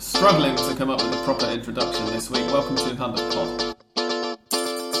struggling to come up with a proper introduction this week. Welcome to Hand of Pod.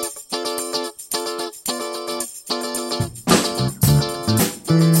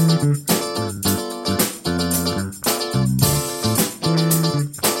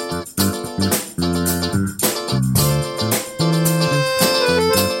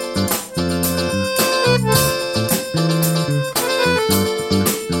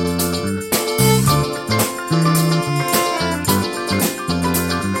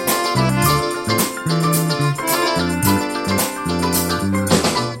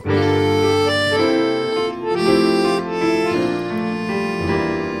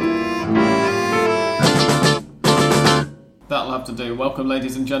 Welcome,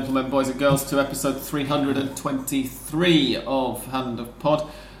 ladies and gentlemen, boys and girls, to episode 323 of Hand of Pod.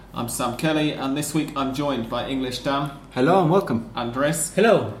 I'm Sam Kelly, and this week I'm joined by English Dan. Hello and welcome. Andres.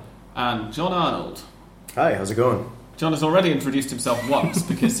 Hello. And John Arnold. Hi, how's it going? John has already introduced himself once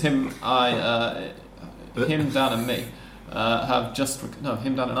because him, Dan and me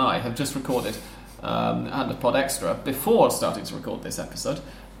him, Dan and I have just recorded Hand of Pod Extra before starting to record this episode.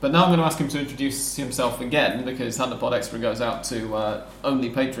 But now I'm going to ask him to introduce himself again because Hand of Pod Extra goes out to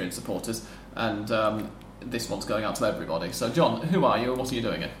only Patreon supporters, and this one's going out to everybody. So, John, who are you and what are you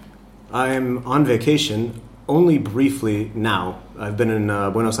doing here? I'm on vacation, only briefly now. I've been in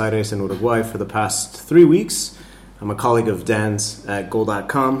Buenos Aires in Uruguay for the past 3 weeks. I'm a colleague of Dan's at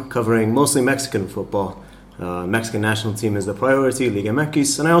Goal.com, covering mostly Mexican football. Mexican national team is the priority, Liga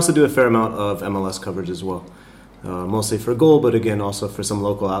MX, and I also do a fair amount of MLS coverage as well. Mostly for Goal, but again also for some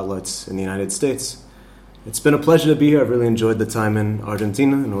local outlets in the United States. It's been a pleasure to be here. I've really enjoyed the time in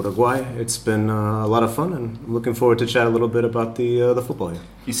Argentina and Uruguay. It's been a lot of fun, and I'm looking forward to chat a little bit about the football here.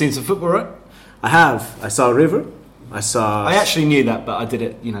 You've seen some football, right? I have. I saw River. I actually knew that, but I did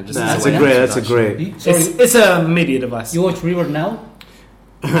it, just that's a great. It's a media device. You watch River now?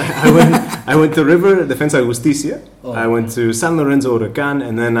 I went to River, Defensa Justicia. Oh. I went to San Lorenzo Huracán,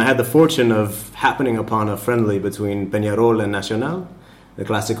 and then I had the fortune of happening upon a friendly between Peñarol and Nacional, the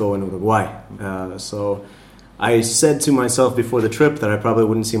Clásico in Uruguay. So I said to myself before the trip that I probably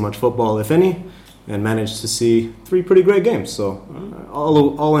wouldn't see much football, if any, and managed to see 3 pretty great games. So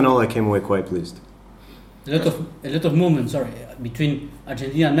all in all, I came away quite pleased. A lot of movement, between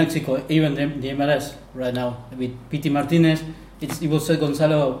Argentina and Mexico, even the MLS right now, with Pity Martinez. It was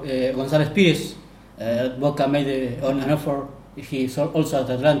González Pires. Boca made an offer. He's also at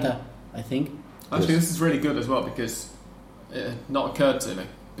Atlanta, I think. Actually, This is really good as well because it had not occurred to me.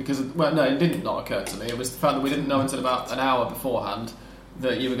 It didn't not occur to me. It was the fact that we didn't know until about an hour beforehand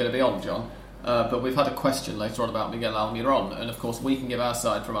that you were going to be on, John. But we've had a question later on about Miguel Almiron, and of course we can give our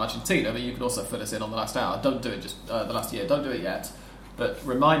side from Argentina, but you could also fill us in on the last hour. Don't do it just the last year. Don't do it yet. But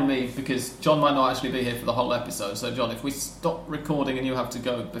remind me, because John might not actually be here for the whole episode. So, John, if we stop recording and you have to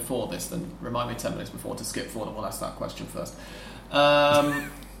go before this, then remind me 10 minutes before to skip forward and we'll ask that question first.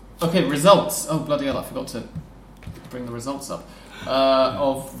 Okay, results. Oh, bloody hell, I forgot to bring the results up.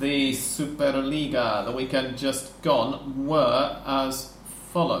 Of the Superliga, the weekend just gone, were as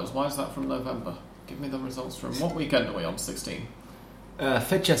follows. Why is that from November? Give me the results from what weekend are we on? 16?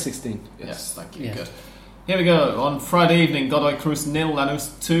 Fecha 16. Yes, thank you. Yeah. Good. Here we go. On Friday evening, Godoy Cruz 0,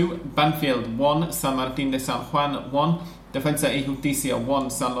 Lanús 2, Banfield 1, San Martín de San Juan 1, Defensa y Justicia 1,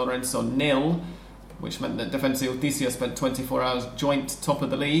 San Lorenzo 0, which meant that Defensa y Justicia spent 24 hours joint top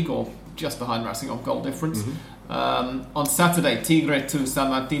of the league, or just behind Racing on goal difference. Mm-hmm. On Saturday, Tigre 2, San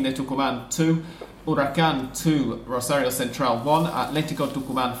Martín de Tucumán 2, Huracán 2, Rosario Central 1, Atlético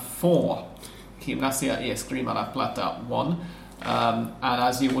Tucumán 4, Gimnasia y Esgrima La Plata 1. And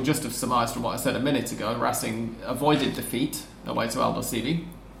as you will just have surmised from what I said a minute ago, Racing avoided defeat away to Aldosivi,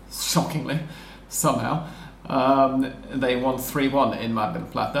 shockingly, somehow. They won 3-1 in Mar del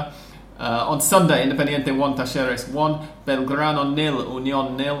Plata. On Sunday, Independiente 1, Talleres 1, Belgrano 0,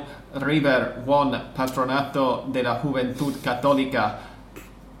 Unión 0, River 1, Patronato de la Juventud Católica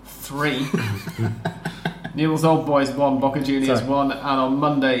 3. Newell's Old Boys 1, Boca Juniors 1, and on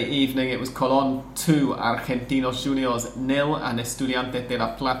Monday evening it was Colón 2, Argentinos Juniors 0, and Estudiantes de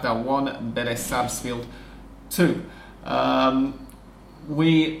La Plata 1, Vélez Sarsfield 2. There are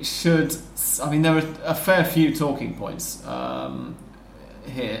a fair few talking points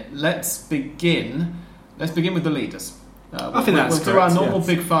here. Let's begin with the leaders. I think that's correct. We'll do our normal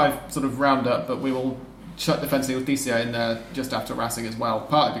Big Five sort of roundup, but we will chuck Defensa y Justicia in there just after Racing as well,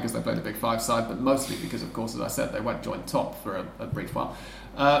 partly because they played a Big Five side, but mostly because, of course, as I said, they went joint top for a brief while.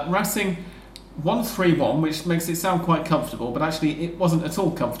 Racing won 3-1, which makes it sound quite comfortable, but actually it wasn't at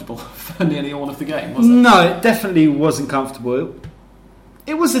all comfortable for nearly all of the game, was it? No, it definitely wasn't comfortable.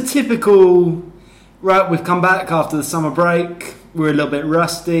 It was a typical, right, we've come back after the summer break, we're a little bit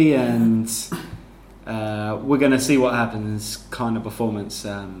rusty, and we're going to see what happens kind of performance.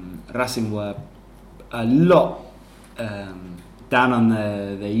 Racing were a lot down on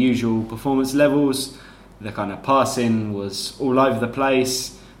their usual performance levels. The kind of passing was all over the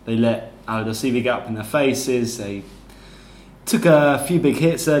place. They let Aldosivi get up in their faces. They took a few big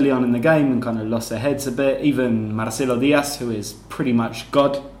hits early on in the game and kind of lost their heads a bit. Even Marcelo Diaz, who is pretty much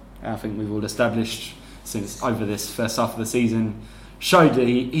God, I think we've all established since over this first half of the season, showed that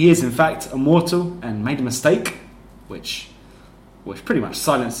he is in fact immortal and made a mistake, which pretty much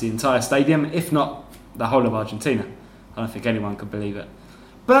silenced the entire stadium, if not the whole of Argentina. I don't think anyone could believe it.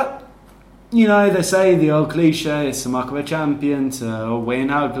 But, you know, they say the old cliche, it's the mark of a champion to win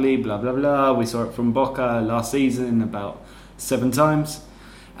ugly, blah, blah, blah. We saw it from Boca last season about 7 times.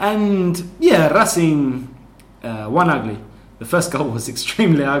 And, yeah, Racing won ugly. The first goal was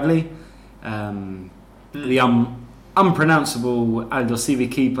extremely ugly. The unpronounceable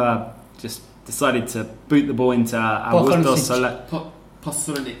Aldosivi keeper just decided to boot the ball into Augusto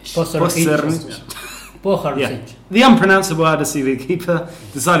Pojarcic. Yeah. The unpronounceable Aldosivi keeper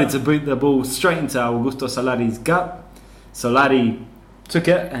decided to boot the ball straight into Augusto Solari's gut. Solari took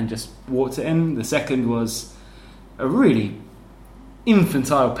it and just walked it in. The second was a really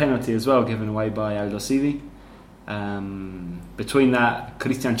infantile penalty as well, given away by Aldosivi. Between that,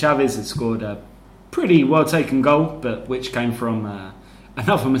 Christian Chavez had scored a pretty well taken goal, but which came from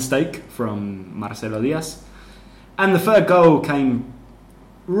another mistake from Marcelo Diaz. And the third goal came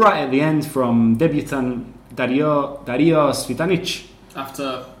right at the end from debutant Dario Svitanic.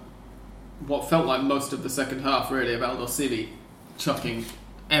 After what felt like most of the second half, really, of Aldosivi chucking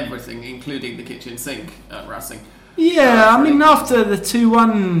everything, including the kitchen sink at Racing. Yeah, I mean, after the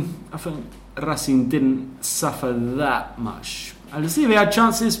 2-1, I think Racing didn't suffer that much. Aldosivi had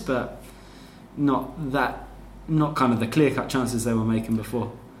chances, but not kind of the clear-cut chances they were making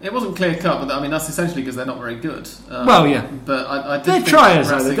before. It wasn't clear-cut, but I mean, that's essentially because they're not very good. Well, yeah. But I did they're think tryers,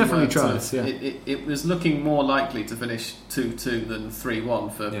 though. Racing They're definitely were tryers, yeah. It was looking more likely to finish 2-2 than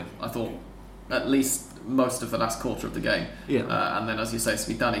 3-1 for, Yeah. I thought, at least most of the last quarter of the game. Yeah. And then, as you say,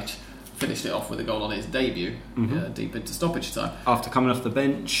 Svitanic finished it off with a goal on his debut, deep into stoppage time. After coming off the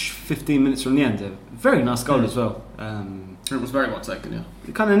bench 15 minutes from the end. A very nice goal as well. It was very well taken, yeah.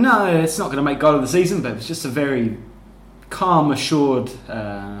 Kind of, no, it's not going to make goal of the season, but it's just a very calm, assured,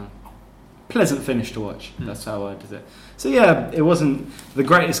 pleasant finish to watch. That's how I did it. So yeah, it wasn't the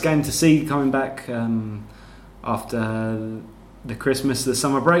greatest game to see coming back after the Christmas, the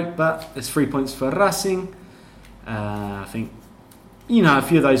summer break, but it's 3 points for Racing. I think, you know, a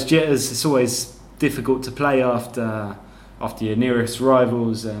few of those jitters, it's always difficult to play after your nearest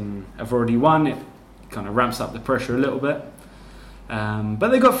rivals have already won. It kind of ramps up the pressure a little bit. But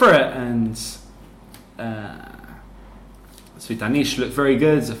they got through it, and Svitanic looked very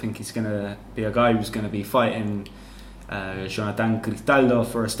good. I think he's going to be a guy who's going to be fighting Jonathan Cristaldo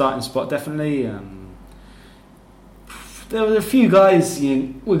for a starting spot, definitely. There were a few guys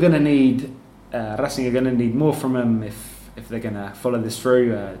we're going to need. Racing are going to need more from him if they're going to follow this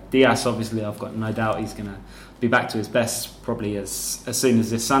through. Diaz, obviously, I've got no doubt he's going to be back to his best probably as soon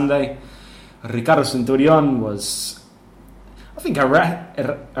as this Sunday. Ricardo Centurion was, I think,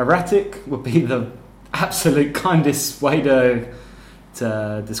 erratic would be the absolute kindest way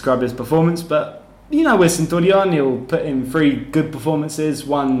to describe his performance. But, you know, with Centurion, he'll put in 3 good performances,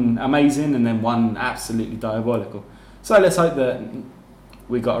 1 amazing and then 1 absolutely diabolical. So let's hope that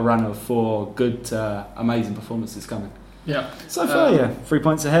we got a run of 4 good to amazing performances coming. Yeah. So far, 3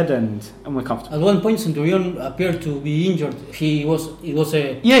 points ahead, and we're comfortable. At one point, Centurion appeared to be injured. He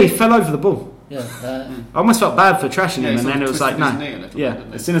fell over the ball. Yeah. I almost felt bad for trashing him, he and then it was like, twisted no. his knee a little Yeah, bit,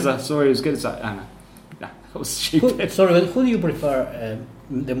 didn't as he? soon as I saw he was good, it's like, no, that was stupid. Who do you prefer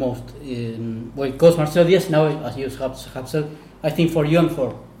the most? Because Marcelo Diaz, now, as you have said, I think for you and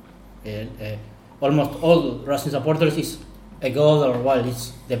for almost all Racing supporters, is a god, or while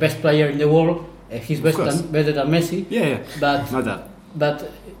he's the best player in the world, he's better than Messi. Yeah, But no doubt.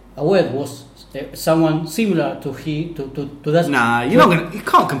 But Awed was someone similar to that. Nah, you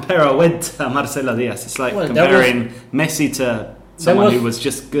can't compare Awed to Marcelo Diaz. It's like comparing Messi to someone who was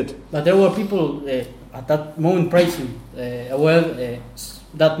just good. But there were people at that moment praising Awed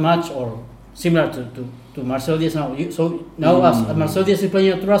that much or similar to Marcelo Diaz now. So now as Marcelo Diaz is playing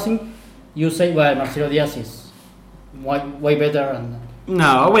at Racing, you say, well, Marcelo Diaz is way better. And no,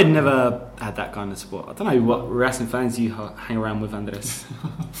 I would never had that kind of support. I don't know what Racing fans you hang around with, Andres.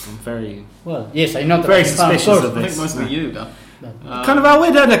 I'm very yes, I'm not very suspicious of I this. think mostly you, Dan. Kind of, I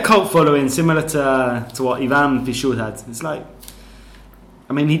would had a cult following similar to what Ivan Pichot had. It's like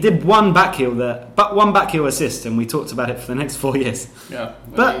I mean, he did one backheel assist, and we talked about it for the next 4 years. Yeah,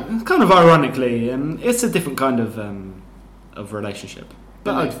 But kind of ironically, it's a different kind of relationship.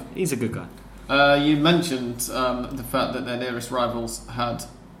 But Indeed. he's a good guy. You mentioned the fact that their nearest rivals had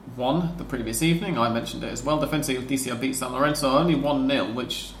won the previous evening. I mentioned it as well. Defensa Justicia beat San Lorenzo only 1-0,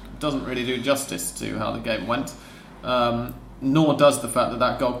 which doesn't really do justice to how the game went. Nor does the fact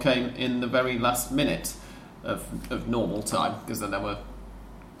that goal came in the very last minute of normal time, because then there were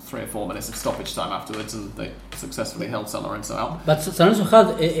 3 or 4 minutes of stoppage time afterwards, and they successfully held San Lorenzo out. But San Lorenzo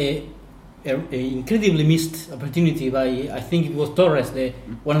had a incredibly missed opportunity by, I think it was Torres,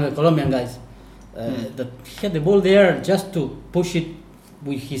 one of the Colombian guys, that he had the ball there just to push it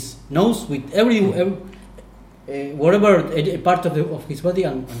with his nose, with whatever a part of his body,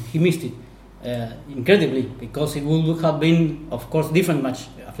 and he missed it incredibly, because it would have been, of course, different match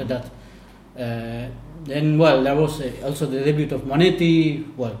after that. Then, there was also the debut of Monetti.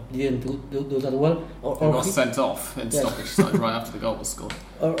 Didn't do that well. He was sent off in stoppage time right after the goal was scored.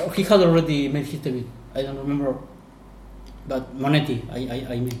 Or he had already made his debut. I don't remember. But Monetti,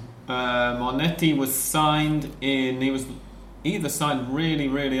 I mean. Monetti was signed he was either signed really,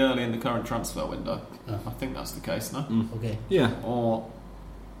 really early in the current transfer window. I think that's the case, no? Okay. Yeah. Or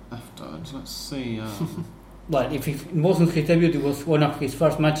afterwards, let's see. If it wasn't his debut, it was one of his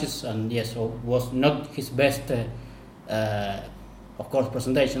first matches, and so was not his best, of course,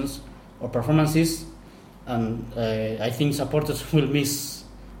 presentations or performances. And I think supporters will miss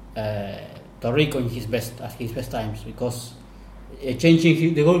Torrico at his best times, because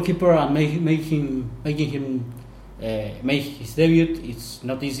changing the goalkeeper and making him make his debut, it's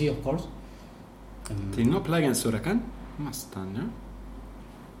not easy, of course. Did he not play against Huracan? Must have done, no?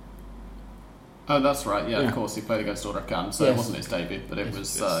 Oh, that's right. Yeah, of course, he played against Huracan, so Yes. it wasn't his debut, but it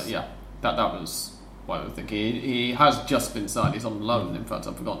was. Yes. That was what I would think. He has just been signed. He's on loan. In fact,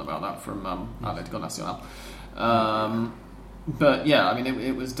 I've forgotten about that from Atlético Nacional. But yeah, I mean,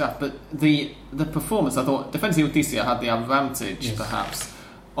 it was daft. But the performance, I thought, Defensa Justicia had the advantage, perhaps,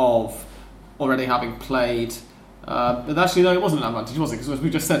 of already having played. But actually, no, it wasn't an advantage, was it? Because as we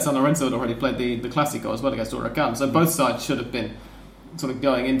just said, San Lorenzo had already played the Clásico as well against Huracan. So both sides should have been sort of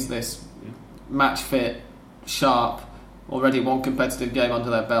going into this match fit, sharp, already one competitive game under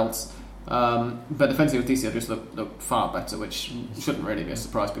their belts. But Defensa Justicia just look far better, which shouldn't really be a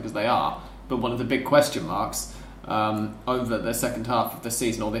surprise because they are. But one of the big question marks over the second half of the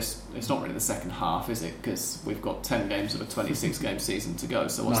season, or it's not really the second half, is it? Because we've got 10 games of a 26-game season to go.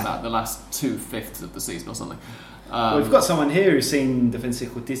 So what's that? The last 2/5 of the season or something. We've got someone here who's seen Defensa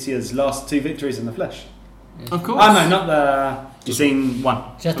Justicia's last 2 victories in the flesh. Of course. Oh no, not the. You've seen one.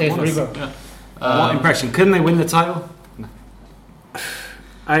 Just against River. Yeah. What impression? Couldn't they win the title? No.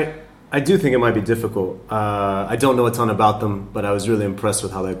 I do think it might be difficult. I don't know a ton about them, but I was really impressed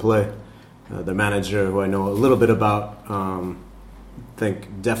with how they play. Their manager, who I know a little bit about,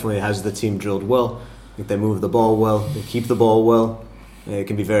 think definitely has the team drilled well. I think they move the ball well, they keep the ball well. It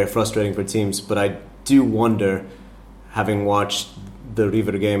can be very frustrating for teams, but I do wonder, having watched the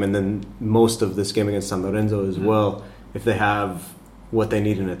River game and then most of this game against San Lorenzo as well, if they have what they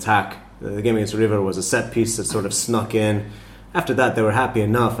need in attack. The game against River was a set piece that sort of snuck in. After that, they were happy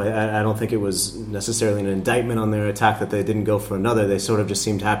enough. I don't think it was necessarily an indictment on their attack that they didn't go for another. They sort of just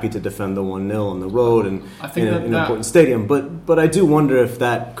seemed happy to defend the 1-0 on the road and in an important stadium. But I do wonder if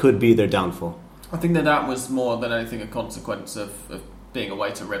that could be their downfall. I think that was more than anything a consequence of being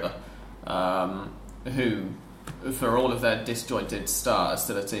away to River, who, for all of their disjointed start, are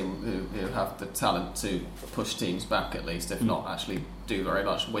still a team who have the talent to push teams back, at least, if not actually do very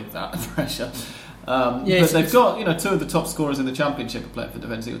much with that pressure. But they've got 2 of the top scorers in the championship are playing for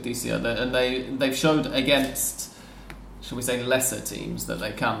Defensa Justicia, and they've showed against, shall we say, lesser teams that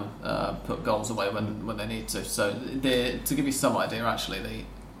they can put goals away when they need to. So to give you some idea, actually,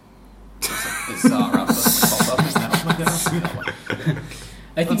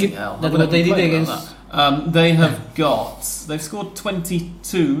 I think that what they did against. They've scored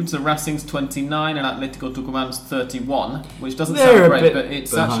 22 to Racing's 29 and Atlético Tucumán's 31, which doesn't sound great, but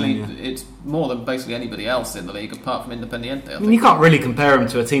it's behind, it's more than basically anybody else in the league apart from Independiente. I mean, you can't really compare them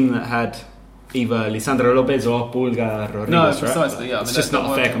to a team that had either Lisandro Lopez or Pulga Rodriguez. No, precisely. Yeah, it's just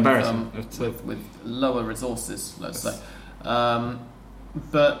not a fair comparison with lower resources, let's say.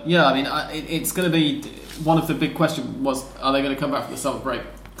 But yeah, I mean, it's going to be one of the big questions was: are they going to come back from the summer break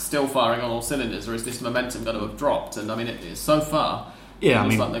still firing on all cylinders, or is this momentum going to have dropped? And I mean, so far, it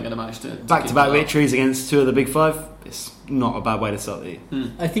looks like they're going to manage to back-to-back victories against 2 of the big 5. It's not a bad way to start the year.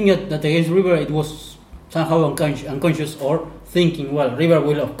 I think that against River it was somehow unconscious or thinking, well, River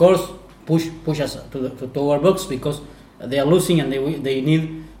will of course push us to our box because they are losing and they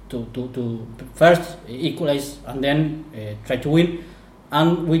need to first equalize and then try to win.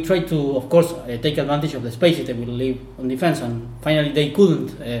 And we try to, of course, take advantage of the spaces they will leave on defense. And finally, they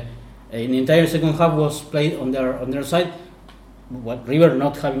couldn't. The entire second half was played on their side. What River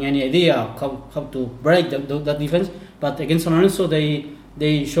not having any idea how to break that defense. But against San Lorenzo,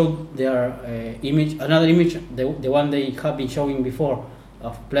 they showed their image, another image, the one they have been showing before,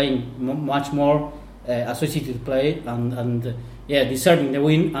 of playing much more associated play and deserving the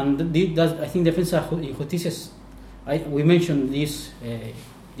win. And I think Defensa y Justicia, we mentioned this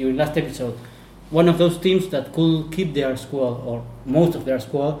during last episode, one of those teams that could keep their squad or most of their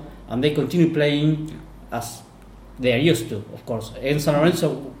squad, and they continue playing as they are used to, of course. And San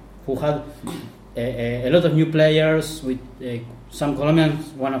Lorenzo, who had a lot of new players with some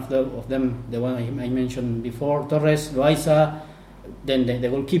Colombians, one of them, the one I mentioned before, Torres, Loaiza, then the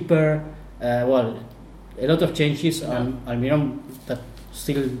goalkeeper, a lot of changes, and Almiron that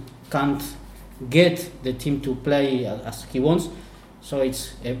still can't get the team to play as he wants, so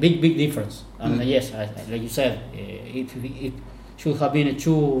it's a big difference. And yes, like you said, it should have been a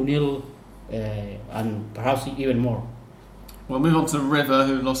 2-0 and perhaps even more. We'll move on to River,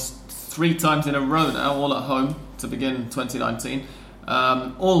 who lost 3 times in a row now, all at home to begin 2019,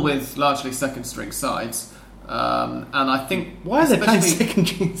 all with largely second string sides, and I think why are they playing second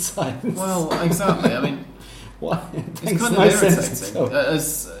string sides? Well, exactly. I mean, why? It's kind of irritating.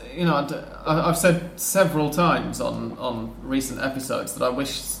 As you know, I've said several times on recent episodes that I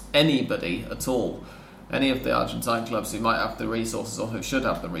wish anybody at all, any of the Argentine clubs who might have the resources or who should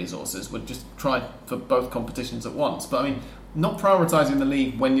have the resources, would just try for both competitions at once. But I mean, not prioritising the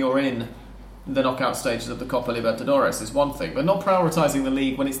league when you're in the knockout stages of the Copa Libertadores is one thing, but not prioritising the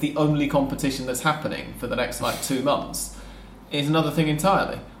league when it's the only competition that's happening for the next 2 months is another thing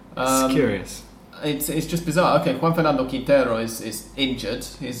entirely. It's curious. It's just bizarre. Okay, Juan Fernando Quintero is injured.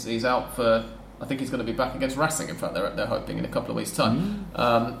 He's out for, I think he's going to be back against Racing. In fact, they're hoping in a couple of weeks' time,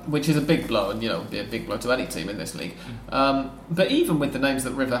 which is a big blow, and be a big blow to any team in this league. But even with the names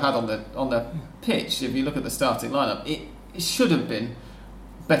that River had on the pitch, if you look at the starting lineup, it should have been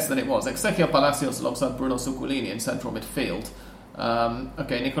better than it was. Exequiel Palacios alongside Bruno Zuculini in central midfield.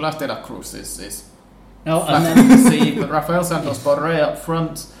 Nicolás de la Cruz is but Rafael Santos Borré up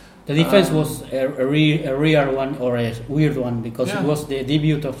front. The defense was a rare one, or a weird one, because it was the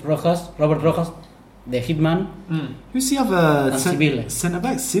debut of Robert Rojas, the hitman. Who's the other centre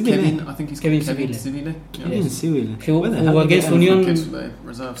back? Kevin, I think he's Kevin Civile. Kevin Civile. Who against Union,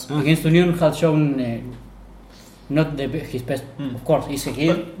 reserves. Against Union had shown not his best. Of course, he's a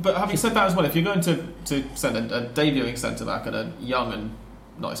heel. But having said that as well, if you're going to send a debuting centre back and a young and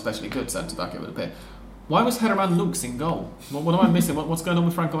not especially good centre back, it would appear. Why was Herman Lux in goal? What am I missing? What's going on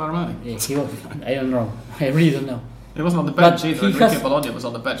with Franco Armani? I don't know. I really don't know. He wasn't on the bench either. Enrique Bologna was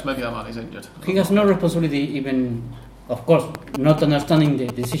on the bench. Maybe Armani's injured. He has no responsibility, even, of course, not understanding the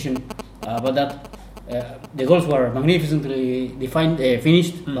decision about that. The goals were magnificently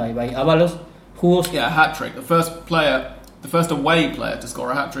finished by Avalos, who was a hat trick. The first away player to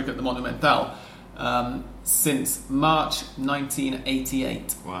score a hat trick at the Monumental since March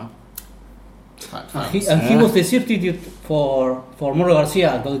 1988. Wow. And he was the substitute for Moro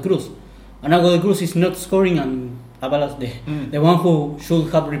Garcia at Godoy Cruz. And now Godoy Cruz is not scoring, and Avalos, the one who should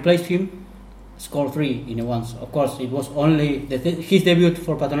have replaced him, scored 3 in a once. Of course, it was only his debut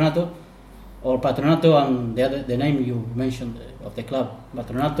for Patronato, and the name you mentioned of the club,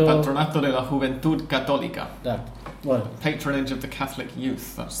 Patronato de la Juventud Católica. Patronage of the Catholic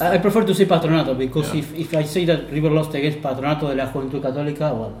youth. I prefer to say Patronato, because if I say that River lost against Patronato de la Juventud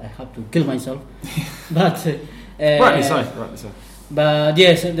Católica, I have to kill myself. But rightly so. But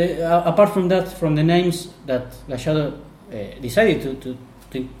yes, apart from that, from the names that Gallardo decided to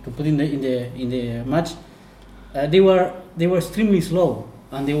put in the match, they were extremely slow,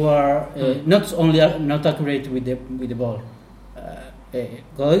 and they were not only not accurate with the ball. If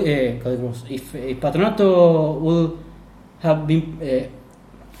Patronato would have been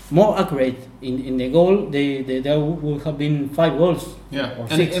more accurate in the goal, there would have been 5 goals. Or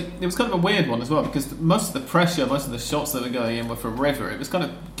 6. It was kind of a weird one as well, because most of the pressure, most of the shots that were going in were from River. It was kind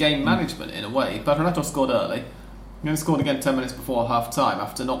of game management in a way. Patronato scored early. He scored again 10 minutes before half time,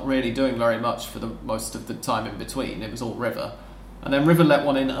 after not really doing very much for the most of the time in between. It was all River. And then River let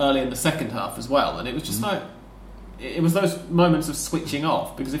one in early in the second half as well, and it was just it was those moments of switching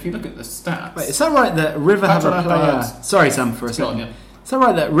off, because if you look at the stats... Wait, is that right that River have a player... Sorry, Sam, for a second. Is that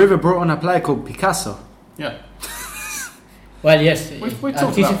right that River brought on a player called Picasso? Yeah. Well, yes. We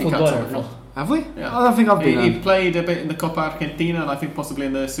talked about Picasso before. Have we? Yeah. I don't think I've been He on. played a bit in the Copa Argentina and I think possibly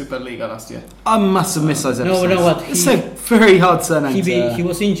in the Superliga last year. I must have missed those No, episodes. no, what, It's he- a very hard surname. He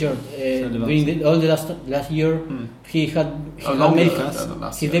was injured during all the last year. Hmm. He had Longer made than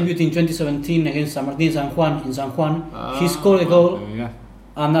last his year. debut in 2017 against San Martin San Juan in San Juan. Ah, He scored a goal, There we go.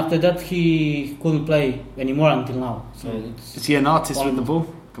 and after that he couldn't play anymore until now. So Is he an artist with On- the ball?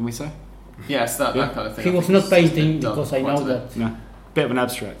 Can we say? Yes, that Yeah. kind of thing. he I was think not is painting done because I quite know a bit. that. No. Bit of an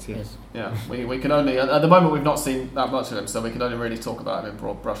abstract, yeah. Yes. Yeah, we can only at the moment we've not seen that much of him, so we can only really talk about him in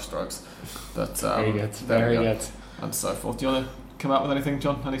broad brushstrokes. But Very good. there we Very go. good. And so forth. Do you want to come out with anything,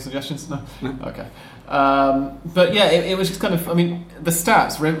 John? Any suggestions? No. No. Okay. But yeah, it was just kind of. I mean, the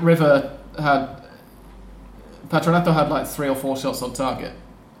stats. River had Patronato had like 3 or 4 shots on target,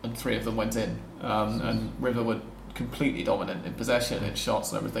 and 3 of them went in. And River were completely dominant in possession, in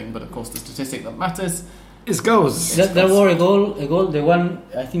shots, and everything. But of course, the statistic that matters. It's goals. There were a goal. The one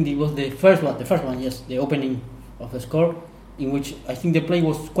I think it was the first one. Yes, the opening of the score, in which I think the play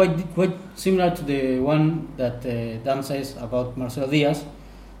was quite similar to the one that Dan says about Marcelo Diaz,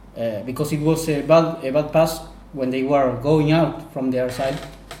 because it was a bad pass when they were going out from their side,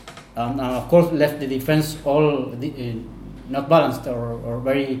 and of course left the defense all not balanced or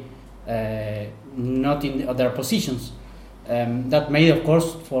very not in their positions. That made, of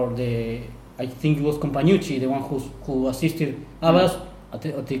course, for the. I think it was Companucci, the one who assisted Abbas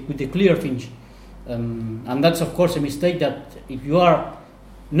with the clear finish. And that's, of course, a mistake that if you are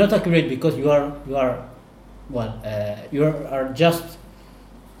not accurate because you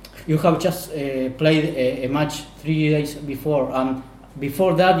have just played a match 3 days before, and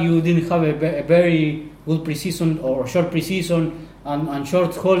before that you didn't have a very good preseason or short preseason and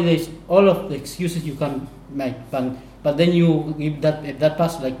short holidays, all of the excuses you can make. But then you give that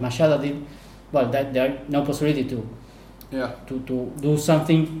pass like Machado did. Well, that there no possibility to do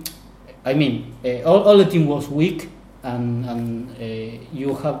something. I mean, all the team was weak, and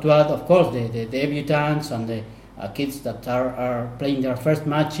you have to add, of course, the debutants and the kids that are playing their first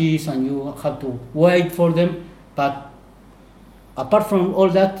matches, and you have to wait for them. But apart from all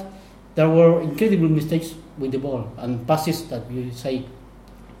that, there were incredible mistakes with the ball and passes that you say,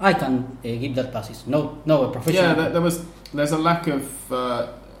 I can give that passes. No, a professional. Yeah, there's a lack of.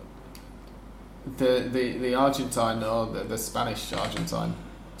 The Argentine or the Spanish Argentine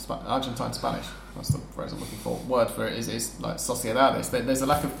Spanish, that's the phrase I'm looking for. Word for it is like sociedades. There's a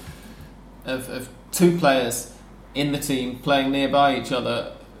lack of 2 players in the team playing nearby each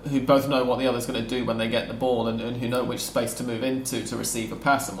other who both know what the other's going to do when they get the ball and who know which space to move into to receive a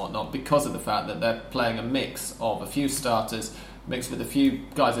pass and whatnot, because of the fact that they're playing a mix of a few starters mixed with a few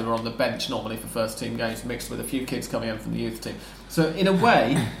guys who are on the bench normally for first team games, mixed with a few kids coming in from the youth team. So in a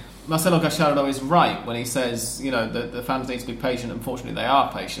way, Marcelo Gallardo is right when he says, the fans need to be patient. Unfortunately, they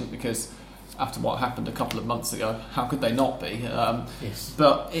are patient because after what happened a couple of months ago, how could they not be? Yes.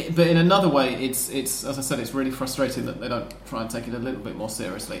 But in another way, it's as I said, it's really frustrating that they don't try and take it a little bit more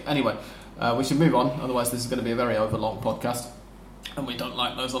seriously. Anyway, we should move on. Otherwise, this is going to be a very overlong podcast. And we don't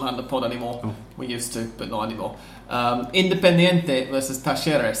like those on Hand the Pod anymore. Oh. We used to, but not anymore. Independiente versus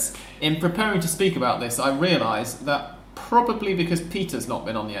Talleres. In preparing to speak about this, I realised that probably because Peter's not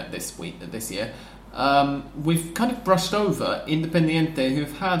been on yet this year, we've kind of brushed over Independiente,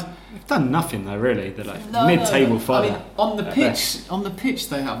 who've had. They've done nothing though, really. They're like mid-table fodder. I mean, on the pitch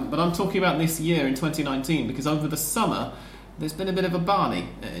they haven't. But I'm talking about this year in 2019 because over the summer there's been a bit of a Barney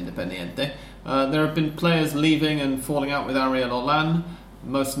at Independiente. There have been players leaving and falling out with Ariel Holan.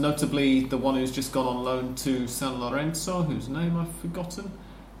 Most notably, the one who's just gone on loan to San Lorenzo, whose name I've forgotten.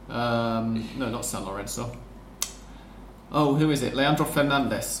 No, not San Lorenzo. Oh, who is it? Leandro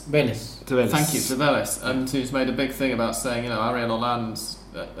Fernandez. Vélez. Thank you, to Vélez, and who's made a big thing about saying, Ariel Holan's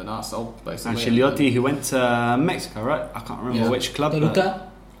an arsehole, basically. Ancelotti, who went to Mexico, right? I can't remember which club. Toluca.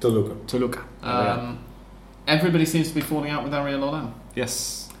 Toluca. Everybody seems to be falling out with Ariel Holan.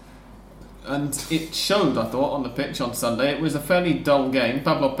 Yes. And it showed, I thought, on the pitch on Sunday. It was a fairly dull game.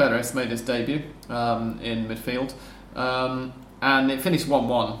 Pablo Perez made his debut in midfield, and it finished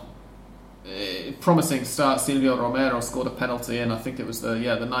 1-1. Promising start. Silvio Romero scored a penalty in, I think it was the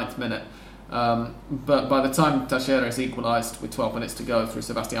 9th minute. But by the time Talleres equalised with 12 minutes to go through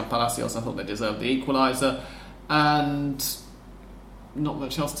Sebastián Palacios, I thought they deserved the equaliser, and not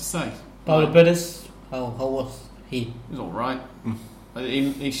much else to say. Pablo Perez, how was he? He was all right.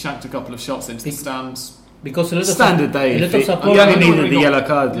 He shanked a couple of shots into the stands. Because a lot of Standard day. a lot of He supporters. only needed the yellow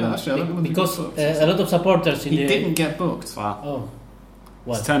card. Yeah, actually, I don't remember Because if he got booked. a lot of supporters in He the. didn't get booked. Wow. Oh, It's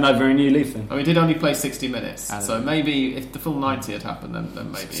what? turned over a new leaf then. Oh, he did only play 60 minutes, I so don't maybe if the full 90 had happened,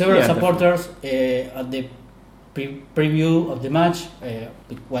 then maybe. Several Yeah, supporters at the preview of the match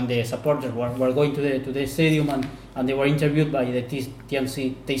when the supporters were going to the stadium and they were interviewed by the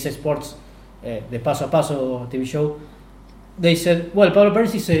TMC Sports, the Paso a Paso TV show. They said, well, Pablo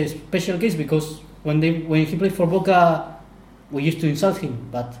Perez is a special case because when he played for Boca, we used to insult him,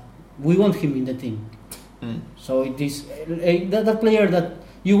 but we want him in the team. So it is that player that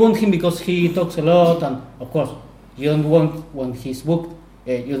you want him because he talks a lot, and of course you don't want when he's booked.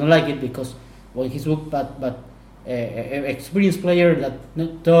 You don't like it because when he's booked, but experienced player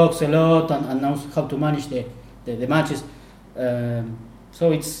that talks a lot and knows how to manage the matches.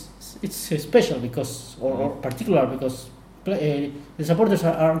 So it's special because or particular because the supporters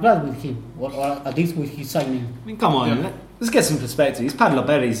are glad with him, or at least with his signing. I mean, come on, let's get some perspective. He's Pablo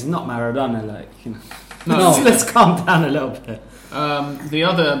Perez, he's not Maradona, like, you know. No. Let's calm down a little bit. The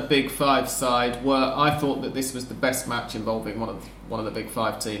other Big Five side I thought that this was the best match involving one of the Big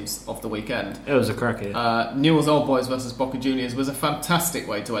Five teams of the weekend. It was a cracker. Newell's Old Boys versus Boca Juniors was a fantastic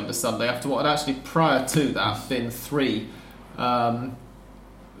way to end a Sunday after what had actually prior to that been three.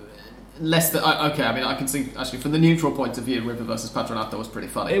 Less than okay. I mean, I can see actually from the neutral point of view, River versus Patronato was pretty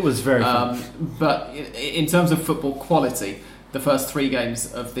funny. It was very fun. But in terms of football quality, the first three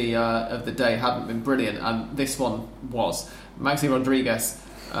games of the day hadn't been brilliant, and this one was. Maxi Rodriguez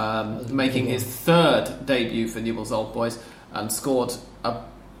making his third debut for Newell's Old Boys and scored a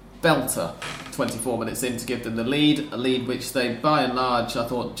belter 24 minutes in to give them the lead, a lead which they by and large I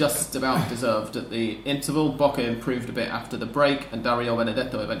thought just about deserved at the interval. Boca improved a bit after the break and Dario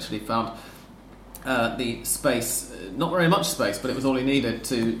Benedetto eventually found the space, not very much space, but it was all he needed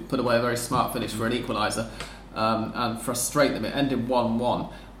to put away a very smart finish for an equaliser and frustrate them. It ended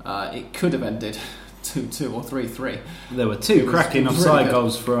 1-1. It could have ended 2-2 or 3-3. There were two cracking offside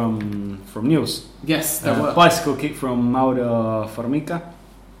goals from Newell's. Yes, there were. Bicycle kick from Mauro Formica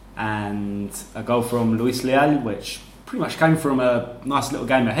and a goal from Luis Leal, which pretty much came from a nice little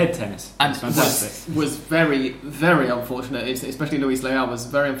game of head tennis. And fantastic. Was very, very unfortunate. Especially Luis Leal was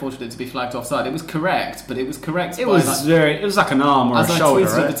very unfortunate to be flagged offside. It was correct, but it was correct. It was like an arm or a shoulder.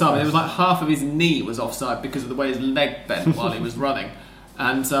 As I tweeted at the time, it was like half of his knee was offside because of the way his leg bent while he was running.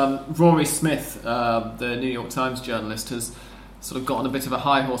 And Rory Smith, the New York Times journalist, has sort of gotten a bit of a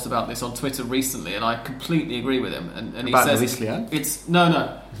high horse about this on Twitter recently, and I completely agree with him. And he says Luis Leal? It's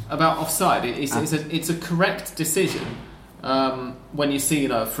about offside. It's a correct decision when you see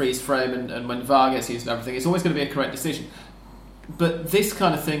a freeze frame and when VAR gets used and everything. It's always going to be a correct decision. But this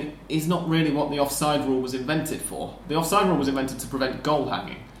kind of thing is not really what the offside rule was invented for. The offside rule was invented to prevent goal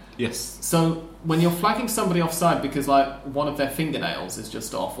hanging. Yes. So when you're flagging somebody offside because like one of their fingernails is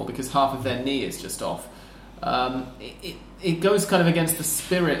just off or because half of their knee is just off, it goes kind of against the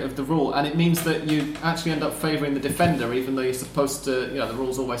spirit of the rule, and it means that you actually end up favouring the defender, even though you're supposed to. The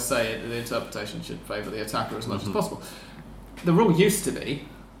rules always say the interpretation should favour the attacker as much as possible. The rule used to be,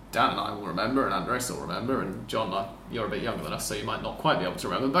 Dan and I will remember, and Andres will remember, and John, you're a bit younger than us, so you might not quite be able to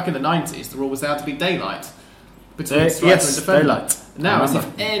remember. Back in the 90s, the rule was there had to be daylight between striker and defender. Daylight. Now, as if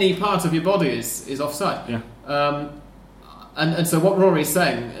any part of your body is offside. Yeah. And so what Rory is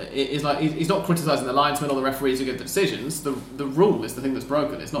saying is like he's not criticising the linesmen or the referees who give the decisions. The rule is the thing that's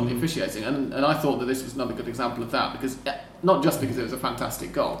broken. It's not the officiating. And I thought that this was another good example of that, because not just because it was a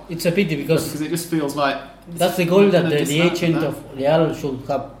fantastic goal. It's a pity because it just feels like that's the goal that the agent of Leal should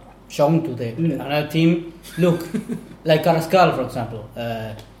have shown to the another team. Look, like Carrascal, for example,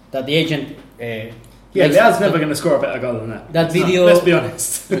 that the agent. Leal's never going to score a better goal than that. That video. Let's be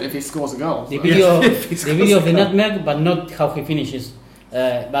honest. If he scores a goal. The video of the nutmeg, but not how he finishes.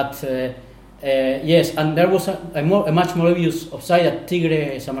 Yes, and there was a much more obvious offside at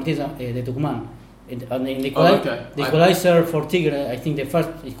Tigre San Martín de Tucumán. In the equalizer for Tigre, I think the first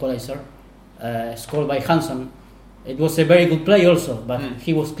equalizer, scored by Hanson. It was a very good play also, but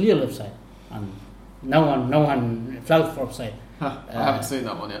he was clearly offside, and no one flagged for offside. I haven't seen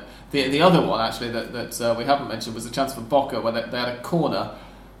that one yet. The other one actually that we haven't mentioned was the chance for Boca where they had a corner.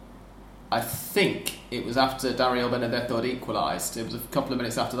 I think it was after Dario Benedetto had equalised. It was a couple of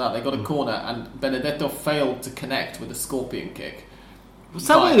minutes after that. They got a corner and Benedetto failed to connect with a scorpion kick. Was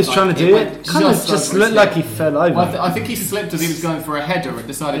that what he was trying to do? It kind of just looked like he fell over. I think he slipped as he was going for a header and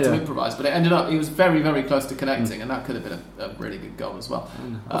decided to improvise, but it ended up he was very, very close to connecting, and that could have been a really good goal as well.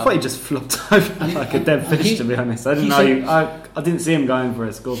 I thought he just flopped over like a dead fish, to be honest. I didn't know. I didn't see him going for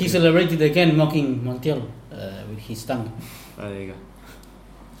a scorpion. He celebrated again, mocking Montiel with his tongue. There you go.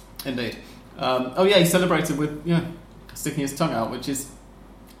 Indeed. He celebrated with sticking his tongue out, which is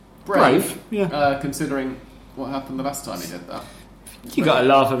brave. Considering what happened the last time he did that. You got to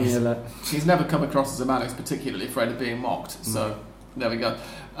laugh at me a lot. He's never come across as a man who's particularly afraid of being mocked. So there we go.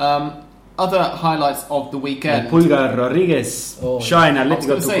 other highlights of the weekend. Pulgar Rodriguez showing Atletico was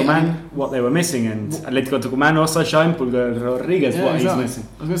gonna say, Tucumán what they were missing, and Atletico Tucumán also showing Pulgar Rodriguez what exactly. he's missing.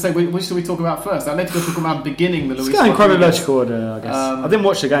 I was going to say, which should we talk about first? Atletico Tucumán beginning the Let's Luis go in Rodriguez chronological order, I guess. I didn't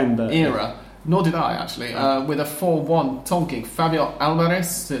watch the game, but era. Nor did I, actually. With a 4-1 tonking. Fabio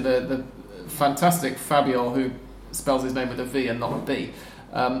Alvarez, the fantastic Fabio, who spells his name with a V and not a B.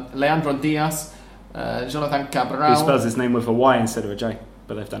 Leandro Diaz, Jonathan Cabral. he spells his name with a Y instead of a J,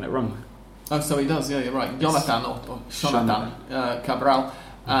 but they've done it wrong. Oh, so he does, yeah, you're right. Jonathan or Jonathan Cabral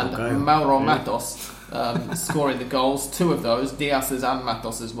and Mauro Matos scoring the goals. Two of those, Diaz's and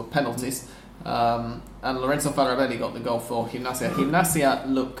Matos's, were penalties. And Lorenzo Faravelli got the goal for Gimnasia. Gimnasia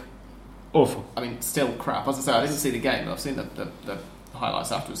look, Awful. I mean, still crap. As I say, I didn't see the game, but I've seen the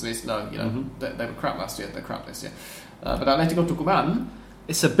highlights afterwards. At least know, they were crap last year, they're crap this year. But Atletico Tucumán...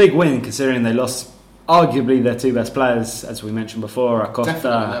 It's a big win considering they lost arguably their two best players, as we mentioned before, Definitely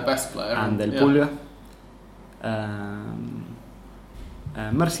their Acosta best player. and Del Pulga.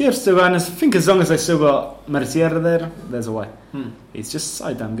 Mercier still going. I think as long as they still got Mercier there, there's a way. He's just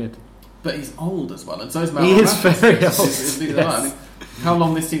so damn good. But he's old as well, and so is He is very old. I mean, how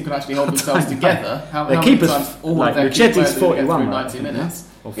long this team could actually hold themselves together? How Their many keepers, times all like of their Luchetti's key players will get 41, through right, 90 I think, minutes?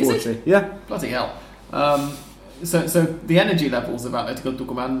 Or Is 40. he? Yeah. Bloody hell. So the energy levels of Atletico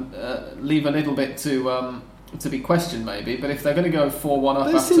Tucumán leave a little bit to be questioned, maybe. But if they're going to go 4-1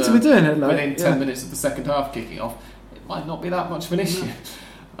 up They seem to be doing it, like, within 10 minutes of the second half kicking off, it might not be that much of an issue.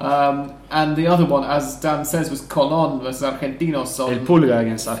 And the other one, as Dan says, was Colón versus Argentinos El Pulga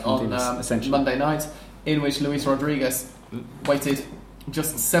against on Argentinos, essentially. Monday night, in which Luis Rodriguez waited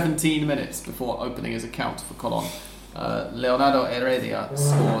just 17 minutes before opening his account for Colón. Leonardo Heredia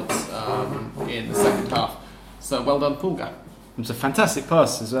scored in the second half. So well done, Pulga. It was a fantastic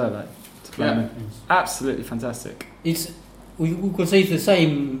pass as well. Like, to play him. Absolutely fantastic. It's we could say it's the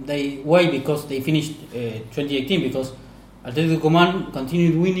same way because they finished 2018 because Atletico Tucumán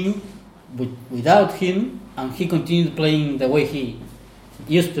continued winning without him, and he continued playing the way he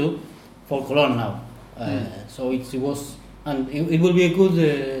used to for Colón now. So it was, and it will be a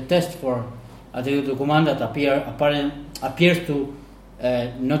good test for Atletico Tucumán that appears to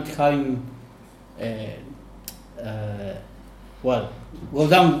not having go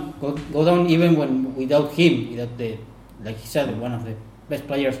down even when without him. That like he said, one of the best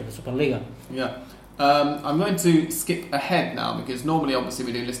players of the Superliga. Yeah. I'm going to skip ahead now because normally, obviously,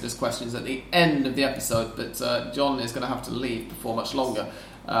 we do listeners' questions at the end of the episode, but John is going to have to leave before much longer,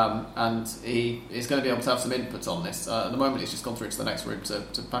 and he is going to be able to have some input on this. At the moment, he's just gone through to the next room to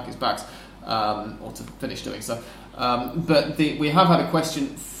pack his bags, or to finish doing so. But we have had a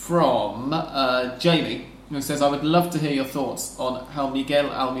question from Jamie, who says, I would love to hear your thoughts on how Miguel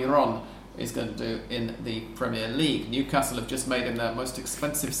Almiron is going to do in the Premier League. Newcastle have just made him their most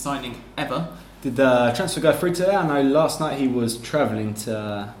expensive signing ever. Did the transfer go through today? I know last night he was travelling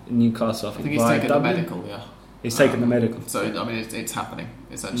to Newcastle. I think he's taken Dublin. the medical, yeah. He's taken the medical. So, I mean, it's happening,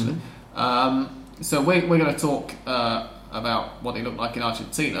 essentially. So we're going to talk about what he looked like in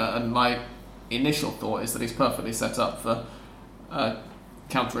Argentina, and my initial thought is that he's perfectly set up for a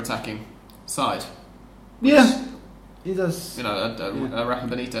counter-attacking side. Yeah, he does. You know, a Rafa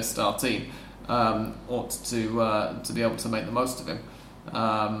Benitez style team ought to be able to make the most of him.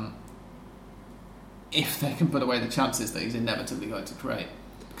 If they can put away the chances that he's inevitably going to create,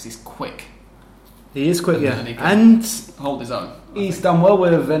 because he's quick. He is quick, yeah. And he can hold his own. He's done well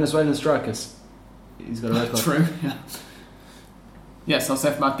with Venezuelan strikers. He's got a record. True, yeah. Yes,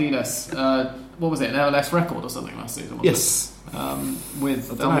 Josef Martinez. What was it, an MLS record or something last season? Yes.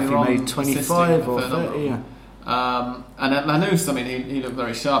 With I don't know if he made 25 or 30, yeah. And at Lanús, I mean, he looked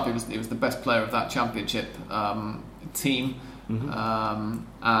very sharp. He was the best player of that championship team. And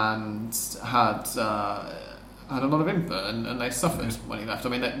had a lot of input, and they suffered when he left. I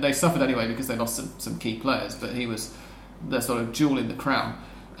mean, they suffered anyway because they lost some key players, but he was the sort of jewel in the crown.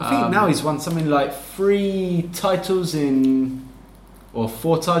 I think now he's won something like 4 titles in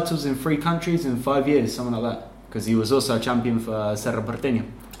 3 countries in 5 years, something like that. Because he was also a champion for Cerro Porteño.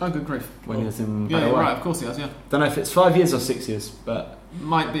 Oh, good grief! When he was in Paraguay. Paraguay. Right, of course he has. Yeah, don't know if it's 5 years or 6 years, but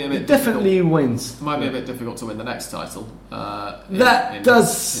might be a bit. Definitely wins. Might be a bit difficult to win the next title. That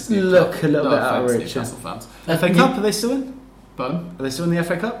does look a little bit out of reach. Newcastle fans. FA Cup, are they still in? Pardon? Are they still in the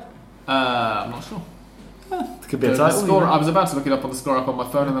FA Cup? I'm not sure. It could be a title. Score, I was about to look it up on the score up on my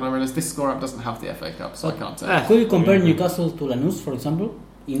phone, and then I realised this score up doesn't have the FA Cup, so I can't tell. Could you compare Newcastle to Lanús, for example,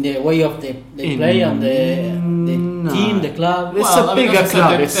 in the way of the play and the team, the club? It's a bigger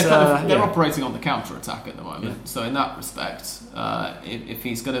club. They're operating on the counter attack at the moment. Yeah. So in that respect, if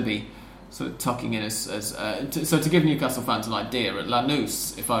he's going to be sort of tucking in so to give Newcastle fans an idea, at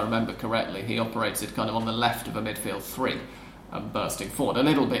Lanús, if I remember correctly, he operated kind of on the left of a midfield three and bursting forward, a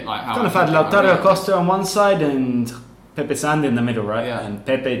little bit like how kind of had Lautaro Acosta on one side and Pepe Sand in the middle, right? Yeah. And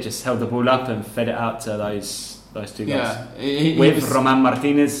Pepe just held the ball up and fed it out to those two guys. Yeah, with Roman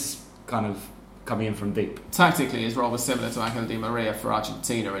Martinez kind of coming in from deep. Tactically, his role was similar to Angel Di Maria for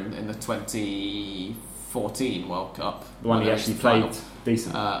Argentina in the 2014 World Cup. The one he actually played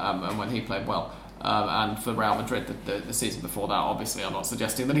decent. And when he played well. And for Real Madrid, the season before that, obviously, I'm not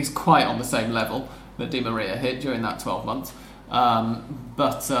suggesting that he's quite on the same level that Di Maria hit during that 12 months.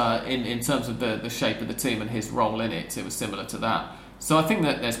 But in terms of the shape of the team and his role in it, it was similar to that. So I think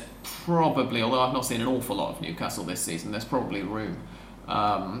that there's probably, although I've not seen an awful lot of Newcastle this season, there's probably room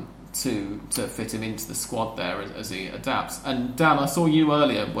to fit him into the squad there as he adapts. And Dan, I saw you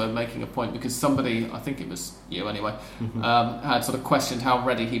earlier were making a point because somebody, I think it was you anyway, had sort of questioned how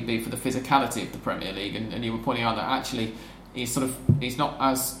ready he'd be for the physicality of the Premier League, and you were pointing out that actually he's not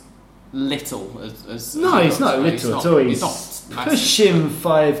as little as no, he's not little at all. He's not pushing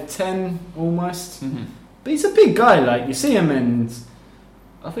 5'10" almost. Mm-hmm. But he's a big guy. Like you see him, and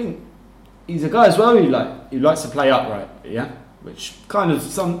I think he's a guy as well who likes to play upright. Yeah, which kind of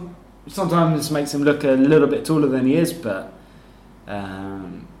sometimes makes him look a little bit taller than he is. But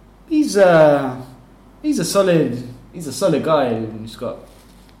he's a solid guy. And he's got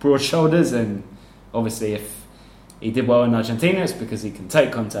broad shoulders, and obviously if he did well in Argentina, it's because he can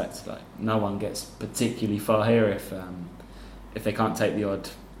take contact. Like no one gets particularly far here if they can't take the odd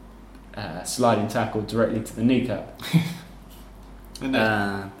sliding tackle directly to the kneecap.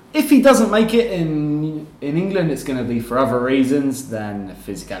 If he doesn't make it in England, it's going to be for other reasons than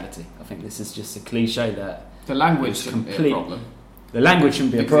physicality. I think this is just a cliche that the language shouldn't be a problem. The language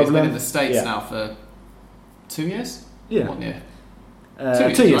shouldn't be a problem. He's been in the States now for 2 years. Yeah, 1 year. 2 years.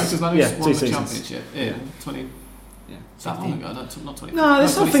 Right? Because won 2 the seasons. championship. Yeah, 20. Yeah, That long ago, not 20. No,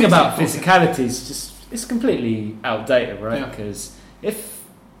 there's no, something about physicality. It's completely outdated, right? Yeah. Because if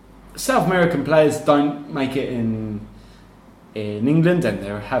South American players don't make it in England, and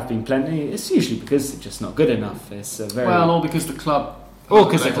there have been plenty, it's usually because they're just not good enough. It's a very or because the club. Or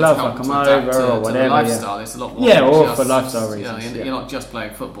because the club fuck them over or whatever. To the lifestyle, it's a lot more. Or for lifestyle reasons. You're not just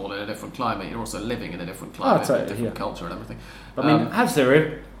playing football in a different climate. You're also living in a different climate, totally, a different culture, and everything.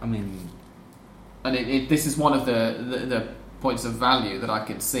 I mean, and this is one of the points of value that I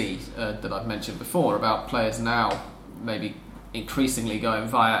can see that I've mentioned before about players now maybe increasingly going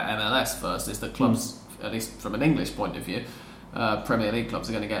via MLS first. Is that clubs, at least from an English point of view, Premier League clubs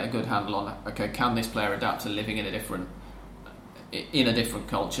are going to get a good handle on, okay, can this player adapt to living in a different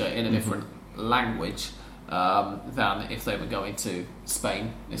culture, in a different language, than if they were going to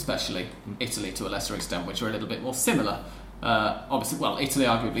Spain, especially Italy to a lesser extent, which are a little bit more similar. Obviously, Italy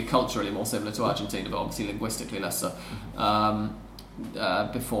arguably culturally more similar to Argentina, but obviously linguistically less so.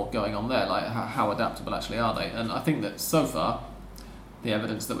 Before going on there, like how adaptable actually are they? And I think that so far, the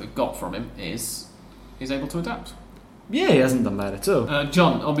evidence that we've got from him is he's able to adapt. Yeah, he hasn't done bad at all.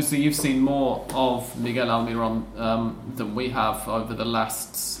 John, obviously you've seen more of Miguel Almiron than we have over the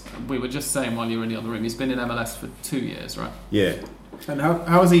last... We were just saying while you were in the other room, he's been in MLS for 2 years, right? Yeah. And how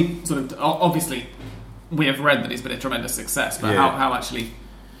has he sort of... Obviously, we have read that he's been a tremendous success, but how actually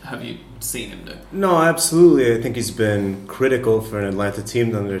have you seen him do? No, absolutely. I think he's been critical for an Atlanta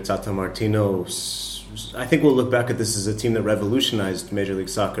team under Tata Martino. I think we'll look back at this as a team that revolutionized Major League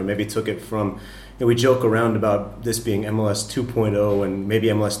Soccer, maybe took it from... we joke around about this being MLS 2.0 and maybe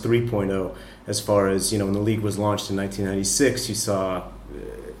MLS 3.0 as far as, when the league was launched in 1996, you saw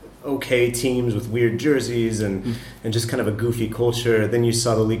okay teams with weird jerseys and just kind of a goofy culture. Then you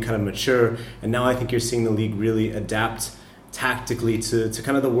saw the league kind of mature, and now I think you're seeing the league really adapt tactically to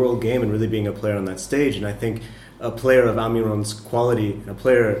kind of the world game and really being a player on that stage. And I think a player of Almiron's quality, a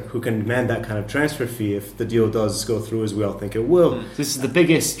player who can demand that kind of transfer fee if the deal does go through as we all think it will. This is the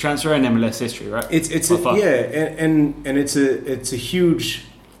biggest transfer in MLS history, right? It's a huge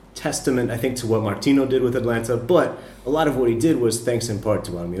testament, I think, to what Martino did with Atlanta, but a lot of what he did was thanks in part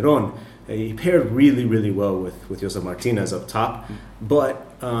to Almiron. He paired really, really well with Josef Martinez up top, but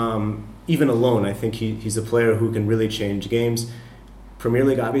even alone, I think he's a player who can really change games. Premier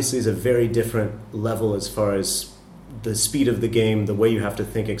League obviously is a very different level as far as the speed of the game, the way you have to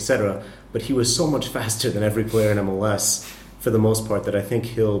think, etc. But he was so much faster than every player in MLS for the most part that I think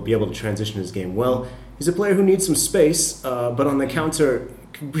he'll be able to transition his game well. He's a player who needs some space, but on the counter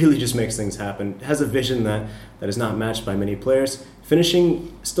really just makes things happen. Has a vision that is not matched by many players.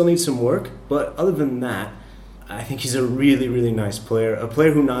 Finishing still needs some work, but other than that, I think he's a really, really nice player. A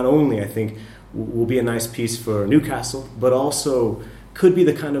player who not only, I think, will be a nice piece for Newcastle, but also could be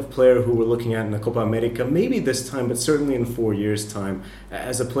the kind of player who we're looking at in the Copa America, maybe this time, but certainly in 4 years' time,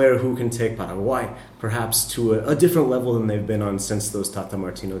 as a player who can take Paraguay perhaps to a different level than they've been on since those Tata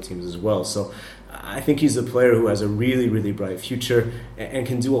Martino teams as well. So I think he's a player who has a really, really bright future and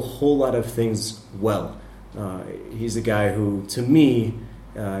can do a whole lot of things well. He's a guy who, to me,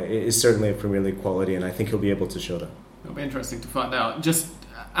 is certainly a Premier League quality, and I think he'll be able to show that. It'll be interesting to find out. Just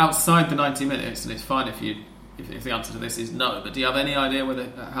outside the 90 minutes, and it's fine if the answer to this is no, but do you have any idea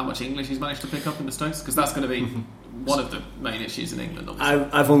how much English he's managed to pick up in the States? Because that's going to be one of the main issues in England,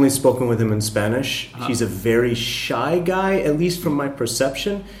 obviously. I've only spoken with him in Spanish. He's a very shy guy, at least from my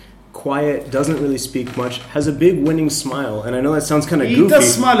perception. Quiet, doesn't really speak much, has a big winning smile, and I know that sounds kind of goofy. He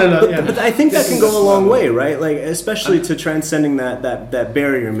does smile a lot, yeah. But I think that can go a long way, right? Like, especially to transcending that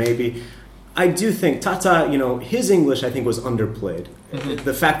barrier, maybe. I do think Tata, his English, I think, was underplayed. Mm-hmm.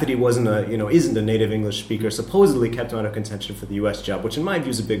 The fact that he isn't a native English speaker supposedly kept him out of contention for the U.S. job, which in my view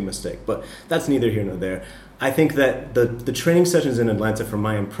is a big mistake, but that's neither here nor there. I think that the training sessions in Atlanta, from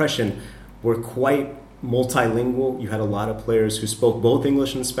my impression, were quite multilingual. You had a lot of players who spoke both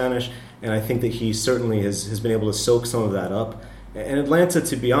English and Spanish, and I think that he certainly has been able to soak some of that up. And Atlanta,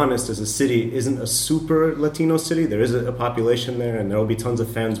 to be honest, as a city, isn't a super Latino city. There is a population there, and there will be tons of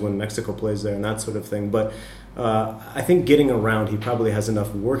fans when Mexico plays there and that sort of thing. But I think getting around, he probably has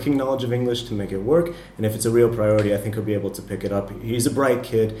enough working knowledge of English to make it work. And if it's a real priority, I think he'll be able to pick it up. He's a bright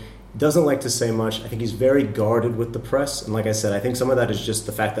kid. Doesn't like to say much. I think he's very guarded with the press. And like I said, I think some of that is just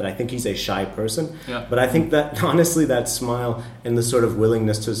the fact that I think he's a shy person. Yeah. But I think that, honestly, that smile and the sort of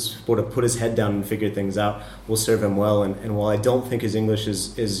willingness to sort of put his head down and figure things out will serve him well. And while I don't think his English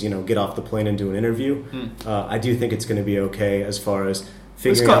is get off the plane and do an interview, I do think it's going to be okay as far as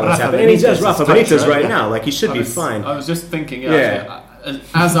figuring out what's happening. And he does Rafa Benitez right now. Like, he should be fine. I was just thinking,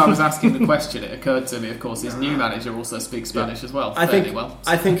 as I was asking the question, it occurred to me, of course, his new manager also speaks Spanish as well. I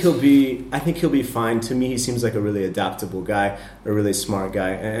think he'll be fine. To me, he seems like a really adaptable guy, a really smart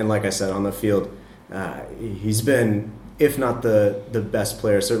guy, and like I said, on the field, he's been, if not the best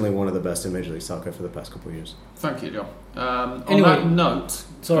player, certainly one of the best in Major League Soccer for the past couple of years. Thank you, John. Anyway, on that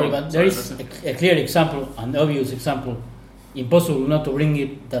note, there is a clear example, an obvious example, impossible not to bring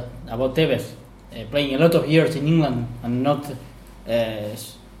it about Tevez, playing a lot of years in England and not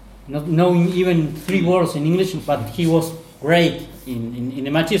knowing even 3 words in English, but he was great in the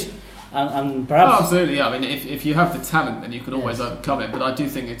matches, and perhaps absolutely. Yeah, I mean, if you have the talent, then you can always overcome it. But I do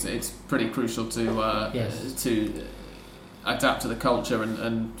think it's pretty crucial to adapt to the culture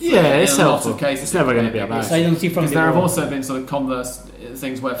and it's in helpful. Lots of cases, it's never going to be about it. I don't see from there have also been sort of converse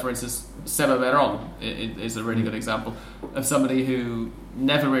things where, for instance, Seba Veron is a really good example of somebody who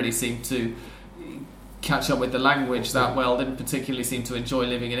never really seemed to catch up with the language that well, didn't particularly seem to enjoy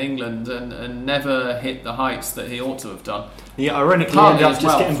living in England, and never hit the heights that he ought to have done. Yeah, ironically, ended up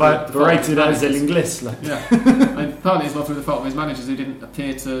just getting berated as El Inglés. Partly as well through the fault of his managers, who didn't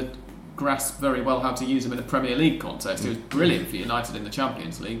appear to grasp very well how to use him in a Premier League context. He was brilliant for United in the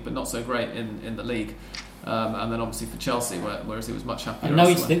Champions League, but not so great in the league. And then obviously for Chelsea, whereas he was much happier.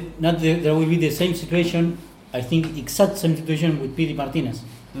 And now there will be the same situation. I think exact same situation with Pity Martinez.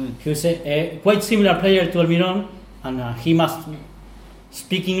 He was a quite similar player to Almiron, and he must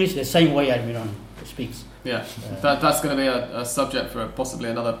speak English the same way Almiron speaks. Yeah, that's going to be a subject for possibly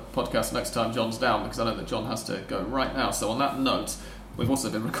another podcast next time John's down, because I know that John has to go right now. So on that note, we've also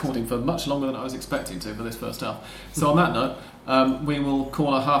been recording for much longer than I was expecting to for this first half. So on that note, we will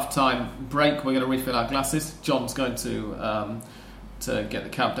call a half-time break. We're going to refill our glasses. John's going to get the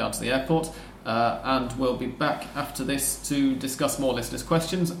cab down to the airport. And we'll be back after this to discuss more listeners'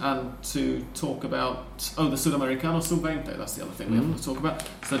 questions and to talk about the Sudamericano Sub-20. That's the other thing we have to talk about.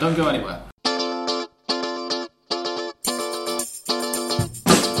 So don't go anywhere.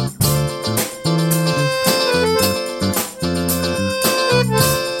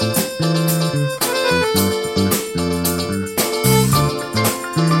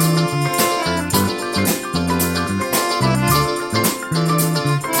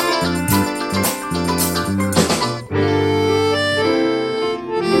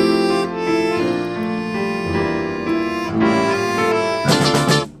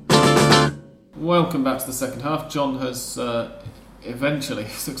 Welcome back to the second half. John has eventually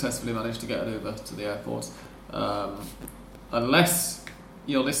successfully managed to get an Uber to the airport. Unless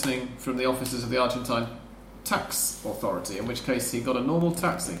you're listening from the offices of the Argentine Tax Authority, in which case he got a normal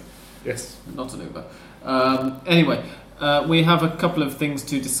taxi. Yes. Not an Uber. Anyway, we have a couple of things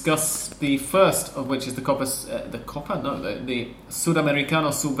to discuss. The first of which is the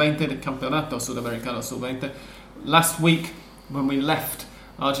Sudamericano Sub-20, the Campeonato Sudamericano Sub-20. Last week, when we left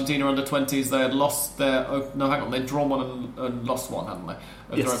Argentina under 20s, they had lost their... they'd drawn one and lost one, hadn't they?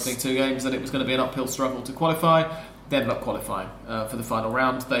 Of their opening 2 games, and it was going to be an uphill struggle to qualify. They ended up qualifying for the final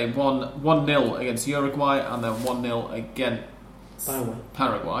round. They won 1-0 against Uruguay and then 1-0 against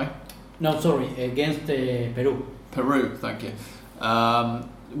Paraguay. No, sorry, against Peru. Peru, thank you.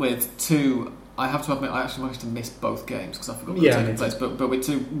 With 2... I have to admit, I actually managed to miss both games because I forgot what taking place. But with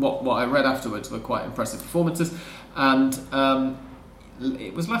 2, what I read afterwards were quite impressive performances. And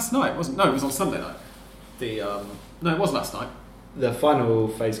it was last night, wasn't it? No, it was on Sunday night. No, it was last night. The final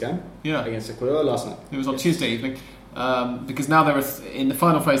phase game Yeah. against Ecuador last night. It was on Tuesday evening. Because now there are in the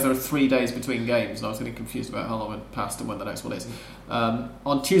final phase there are 3 days between games, and I was getting confused about how long had passed and when the next one is.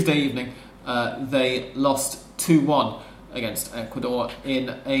 On Tuesday evening, they lost 2-1 against Ecuador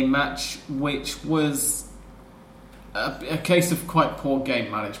in a match which was a case of quite poor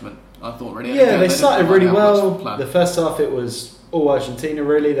game management, I thought, really. Yeah, they started really well. Plan. The first half it was all Argentina,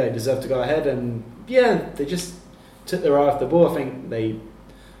 really. They deserved to go ahead, and they just took their eye off the ball. I think they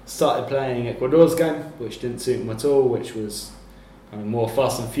started playing Ecuador's game, which didn't suit them at all, which was more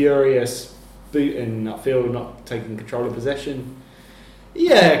fast and furious, booting upfield, not taking control of possession.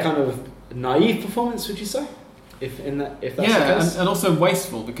 Yeah, kind of naive performance, would you say? If that's the case? and also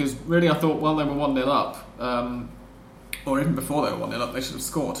wasteful, because really I thought, well, they were 1-0 up, or even before they were 1-0 up, they should have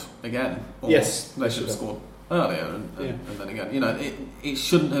scored again. Or yes, they should have scored earlier, and then again, it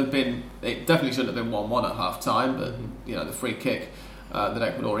shouldn't have been. It definitely shouldn't have been 1-1 at half time, but the free kick that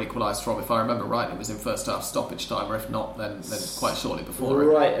Ecuador equalised from, if I remember right, it was in first half stoppage time, or if not, then quite shortly before.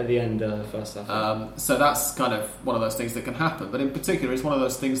 Right at the end of the first half. So that's kind of one of those things that can happen, but in particular, it's one of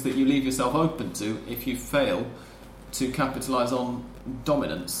those things that you leave yourself open to if you fail to capitalise on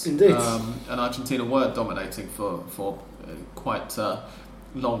dominance. Indeed. And Argentina were dominating for quite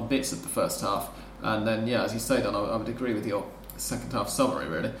long bits of the first half. And then, as you say, Don, I would agree with your second half summary,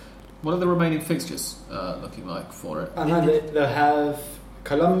 really. What are the remaining fixtures looking like for it? I know they'll have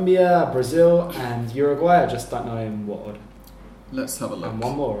Colombia, Brazil and Uruguay. I just don't know in what order. Let's have a look. And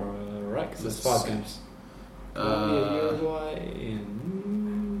one more, right? Because there's 5 games. Colombia, Uruguay,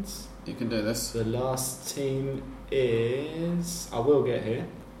 and... You can do this. The last team is... I will get here.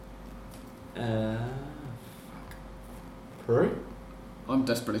 Peru? I'm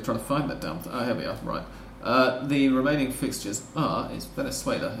desperately trying to find that down. Here we are. Right. The remaining fixtures is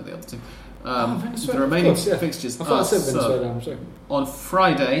Venezuela are the other two. Venezuela, the remaining of course, fixtures I thought I said so Venezuela, I'm sorry. on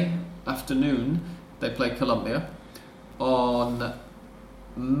Friday afternoon they play Colombia. On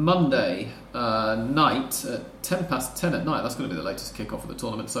Monday night at 10:10 at night, that's going to be the latest kick-off of the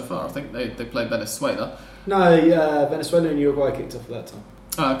tournament so far. I think they play Venezuela. No, Venezuela and Uruguay kicked off at that time.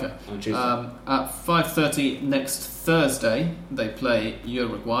 Oh, okay. On Tuesday. At 5:30 next Thursday, they play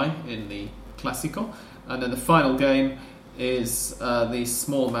Uruguay in the Clásico, and then the final game is the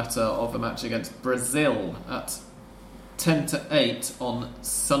small matter of a match against Brazil at 7:50 on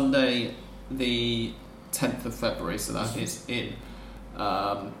Sunday, the 10th of February. So that is in.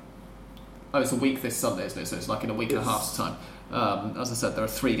 It's a week this Sunday, isn't it? So it's like in a week and a half's time. As I said, there are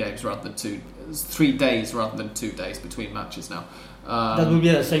 3 games rather than 2. 3 days rather than 2 days between matches now. That will be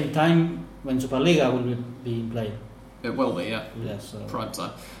at the same time when Superliga will be played. It will be, yeah. Yes. Prime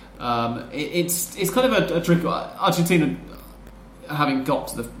time. It's kind of a trick. Argentina, having got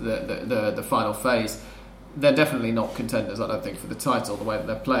to the final phase, they're definitely not contenders, I don't think, for the title the way that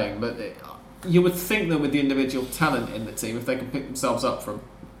they're playing. But you would think that with the individual talent in the team, if they can pick themselves up from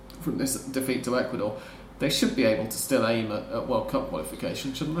this defeat to Ecuador, they should be able to still aim at World Cup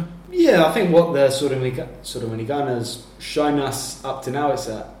qualification, shouldn't they? Yeah, I think what the Sudamericana's shown us up to now is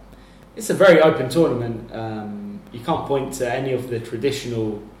it's a very open tournament. You can't point to any of the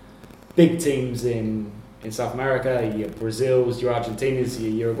traditional big teams in South America, your Brazils, your Argentinas,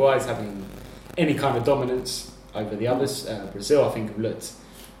 your Uruguays having any kind of dominance over the others. Brazil, I think, have looked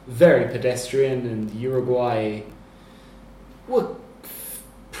very pedestrian, and Uruguay were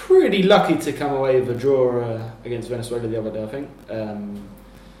pretty lucky to come away with a draw against Venezuela the other day, I think.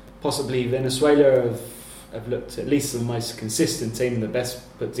 Possibly Venezuela have looked at least the most consistent team, the best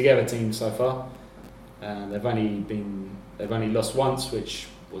put together team so far. They've only lost once, which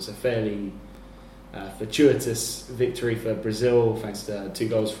was a fairly fortuitous victory for Brazil, thanks to 2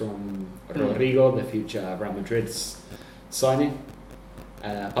 goals from Rodrigo, the future Real Madrid's signing.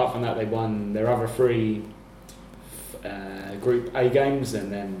 Apart from that, they won their other 3 Group A games,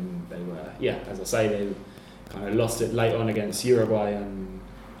 and then they were, as I say, they kind of lost it late on against Uruguay on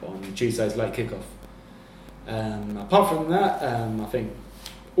Tuesday's late kickoff. Apart from that, I think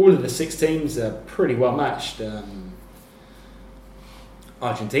all of the 6 teams are pretty well matched.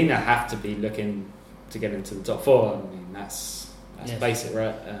 Argentina have to be looking to get into the top 4. I mean, that's That's Yes. basic,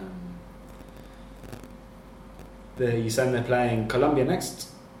 right? You saying they're playing Colombia next?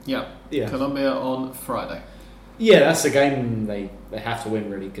 Yeah, Yeah. Colombia on Friday. Yeah, that's a game they have to win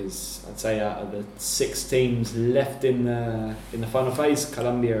really, because I'd say out of the 6 teams left in the final phase,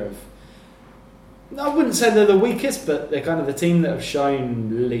 Colombia have. I wouldn't say they're the weakest, but they're kind of the team that have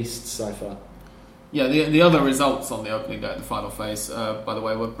shown least so far. Yeah, the other results on the opening day of the final phase, by the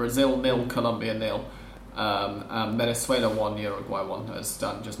way, were Brazil 0, Colombia 0, and Venezuela 1, Uruguay 1, as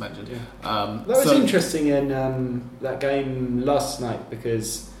Dan just mentioned. Yeah. That was so- interesting in that game last night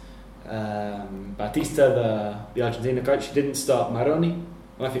because Batista, the Argentina coach, he didn't start Maroni.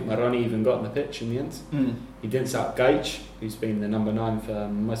 I think Maroni even got on the pitch in the end. Mm. He didn't start Gaich, who's been the number 9 for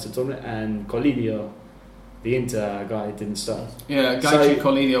most of the tournament, and Colidio, the Inter guy, didn't start. Yeah, Gaich So- and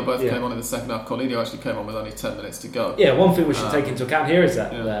Colidio both yeah. came on in the second half. Colidio actually came on with only 10 minutes to go. Yeah, one thing we should take into account here is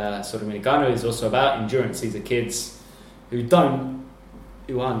that Yeah. Sudamericano is also about endurance. These are kids who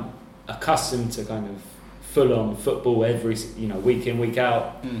aren't accustomed to kind of full-on football week in, week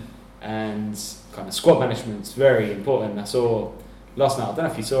out, and kind of squad management is very important. I saw last night, I don't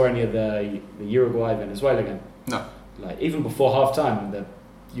know if you saw any of the Uruguay-Venezuela game. No. Like, even before half-time, the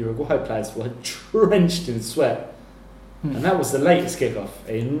Uruguay players were drenched in sweat. And that was the latest kickoff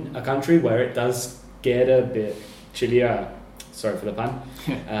in a country where it does get a bit chillier, sorry for the pun,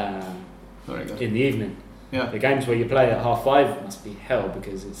 Very good. in the evening. Yeah. The games where you play at 5:30 must be hell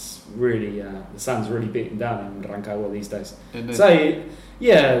because it's really, the sun's really beating down in Rancagua these days. Indeed. So,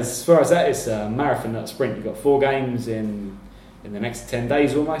 yeah, as far as that, it's a marathon, not a sprint. You've got 4 games in the next 10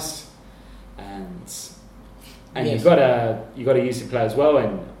 days almost. And Yes. you've got to use your players well,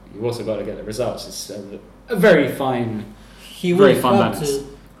 and you've also got to get the results. It's a very fine. He Very will fun have balance.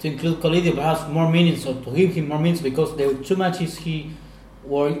 to include Colidio perhaps more minutes, or to give him more minutes, because the 2 matches he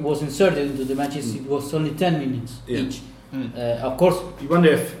was inserted into the matches, it was only 10 minutes Yeah. each. Mm. Of course, You wonder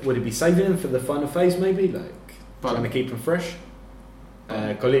if would it be saving him for the final phase, maybe, like Pardon? trying to keep him fresh.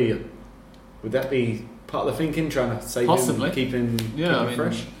 Colidio, would that be part of the thinking, trying to save Possibly. him, keep him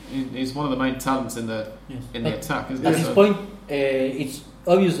fresh? He's one of the main talents in the yes. in the But attack, isn't at he? this So- point, it's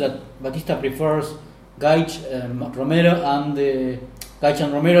obvious that Batista prefers Gaich, Romero, and Gaich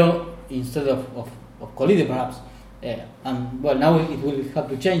and Romero instead of Colidio, perhaps. And well, now it will have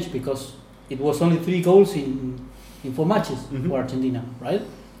to change because it was only 3 goals in 4 matches Mhm. for Argentina, right?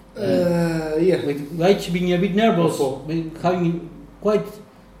 Yeah. With Gaich being a bit nervous, Or having quite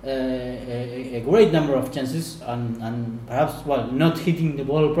a great number of chances, and perhaps not hitting the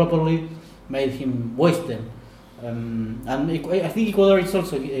ball properly made him waste them. And I think Ecuador is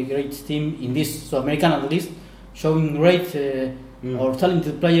also a great team in this Sudamericana, at least, showing great or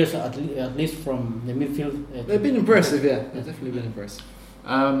talented players at least from the midfield. They've been impressive, yeah. They've definitely been impressive.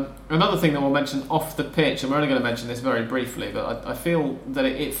 Another thing that we'll mention off the pitch, and we're only going to mention this very briefly, but I feel that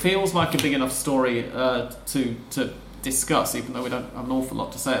it feels like a big enough story to discuss, even though we don't have an awful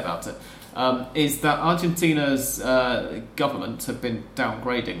lot to say about it, is that Argentina's government have been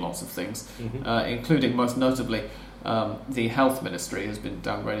downgrading lots of things, including most notably the health ministry has been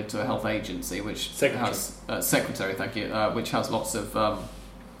downgraded to a health agency, which has secretary, thank you, which has lots of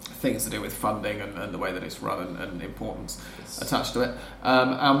things to do with funding and the way that it's run and importance attached to it.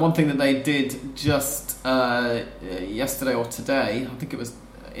 And one thing that they did just yesterday or today, I think it was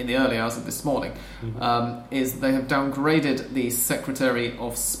in the early hours of this morning, is they have downgraded the Secretary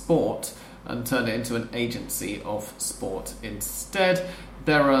of Sport and turned it into an agency of sport instead.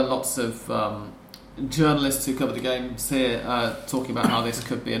 There are lots of journalists who cover the games here talking about how this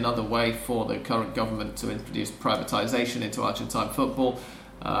could be another way for the current government to introduce privatisation into Argentine football.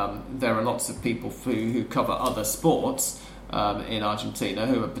 There are lots of people who cover other sports in Argentina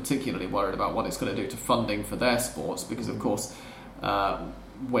who are particularly worried about what it's going to do to funding for their sports, because of course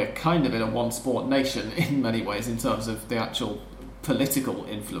we're kind of in a one-sport nation in many ways in terms of the actual political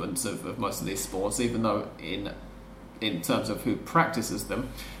influence of most of these sports, even though in terms of who practices them,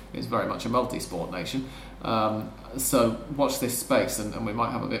 it's very much a multi-sport nation. So watch this space, and we might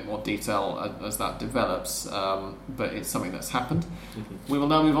have a bit more detail as that develops, but it's something that's happened. We will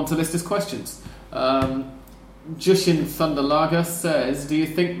now move on to listeners' questions. Jushin Thunderlager says, do you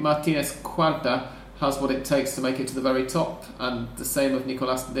think Martinez Cuarta has what it takes to make it to the very top? And the same of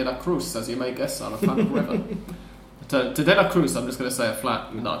Nicolas de la Cruz, as you may guess, I'm a fan forever. To De La Cruz, I'm just going to say a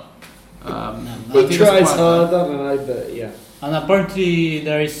flat no. He tries hard, I don't know, but yeah. And apparently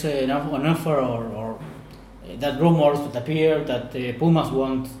there is an offer or that rumors that appear that Pumas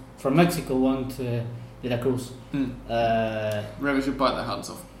from Mexico want De La Cruz. Rivers should bite their hands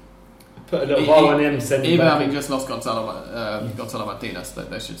off. Put a little ball on him, send him even back. having just lost Gonzalo Martinez,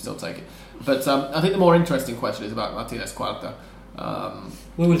 they should still take it. But I think the more interesting question is about Martinez Cuarta.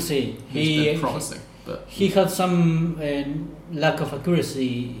 We will see. He's been promising, but he had some lack of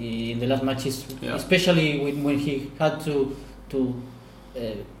accuracy in the last matches, especially when he had to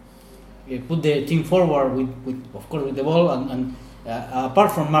put the team forward with of course with the ball and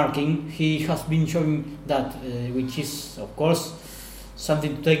apart from marking, he has been showing that, which is of course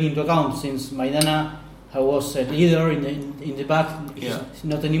something to take into account since Maidana was a leader in the back. He's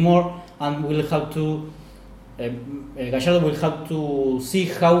not anymore, and will have to Gallardo will have to see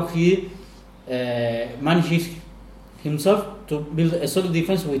how he manages himself to build a solid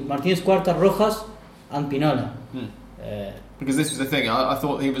defense with Martinez, Cuarta, Rojas, and Pinola. Because this was the thing, I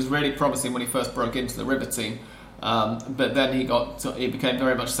thought he was really promising when he first broke into the River team, but then he became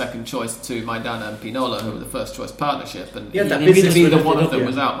very much second choice to Maidana and Pinola, who were the first choice partnership, and either one of them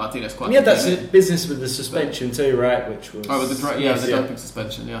was out. Martinez Cuarta. He had that business with the suspension too, right? Which was with the doping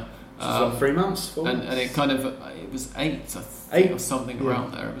suspension, What, 3 months? 4 months? And it kind of, it was 8, I think, or something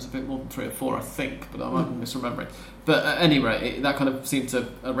around there. It was a bit more than 3 or 4, I think, but I might be misremembering. But at any rate, that kind of seemed to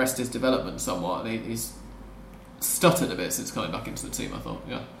arrest his development somewhat, and he's stuttered a bit since coming back into the team, I thought.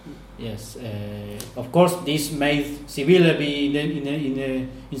 Yes, of course, this made Sibila be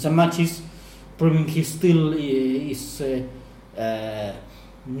in some matches, proving he still is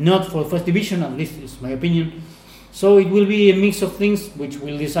not for first division, at least is my opinion. So it will be a mix of things which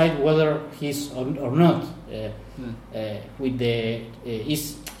will decide whether he's or not with the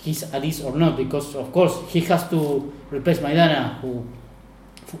he's at ease or not, because of course he has to replace Maidana, who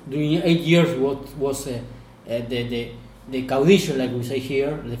during 8 years was the caudillo, like we say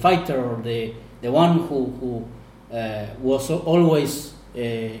here, the fighter, or the one who was always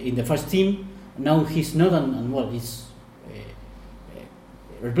in the first team. Now he's not, and well, he's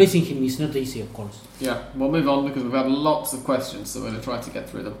replacing him is not easy, of course. Yeah, we'll move on because we've had lots of questions, so we're going to try to get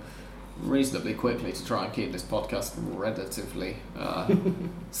through them reasonably quickly to try and keep this podcast relatively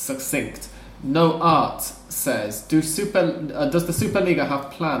succinct. No Art says, does the Superliga have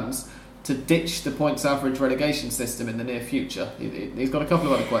plans to ditch the points average relegation system in the near future? He's got a couple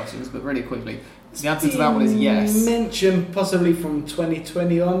of other questions, but really quickly, the answer to that one is yes. Mentioned possibly from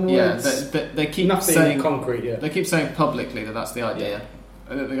 2020 onwards. Yeah, they keep nothing saying concrete yet. They keep saying publicly that that's the idea.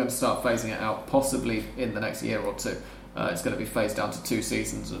 And that they're going to start phasing it out possibly in the next year or two. It's going to be phased down to 2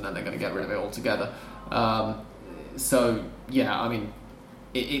 seasons, and then they're going to get rid of it altogether. So yeah, I mean,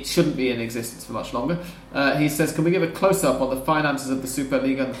 it shouldn't be in existence for much longer. He says, can we give a close-up on the finances of the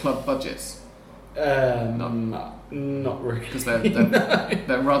Superliga and the club budgets? Not really. Because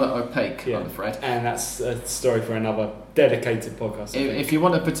they're rather opaque, I'm afraid. And that's a story for another dedicated podcast. If you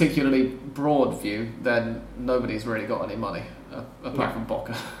want a particularly broad view, then nobody's really got any money, apart from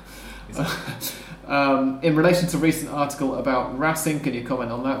Boca. In relation to recent article about Racing, can you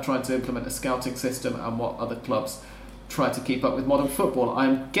comment on that? Trying to implement a scouting system and what other clubs try to keep up with modern football.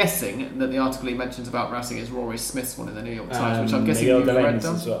 I'm guessing that the article he mentions about Racing is Rory Smith's one in the New York Times, which I'm guessing you've read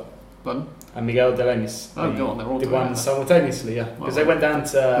down. As well. Pardon? And Miguel Delaney's. Oh, go on, they're all the doing one simultaneously, yeah. Because they went down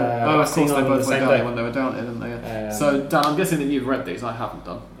to of course they both went down day when they were down here, didn't they? So, Dan, I'm guessing that you've read these. I haven't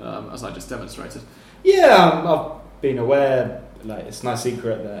done, as I just demonstrated. Yeah, I've been aware. Like, it's no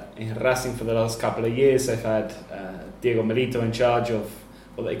secret that in Racing for the last couple of years they've had Diego Milito in charge of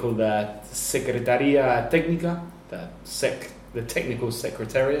what they call the Secretaría Técnica, the technical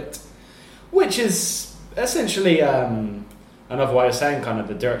secretariat, which is essentially another way of saying kind of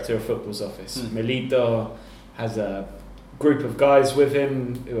the director of football's office. Milito has a group of guys with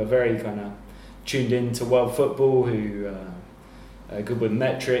him who are very kind of tuned into world football, who are good with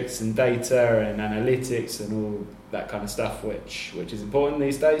metrics and data and analytics and all that kind of stuff, which is important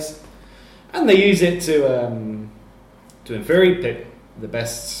these days. And they use it to in theory pick the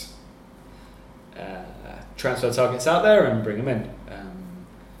best transfer targets out there and bring them in.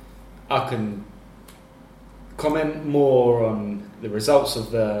 I can comment more on the results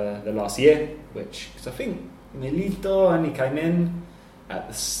of the last year, because I think Milito only came in at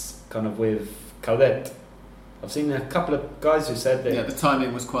this kind of with Caudet. I've seen a couple of guys who said that the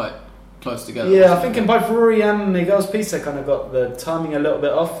timing was quite close together. Yeah, I think in both Rory and Miguel's piece they kind of got the timing a little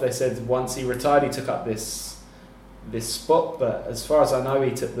bit off. They said once he retired he took up this spot, but as far as I know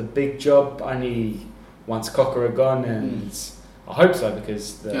he took the big job only once Cocker had gone, and I hope so,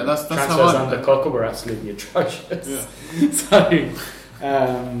 because the that's transfers under Cocker were absolutely atrocious. So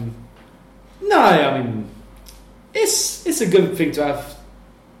no, I mean it's a good thing to have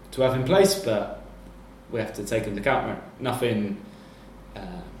in place, but we have to take into account nothing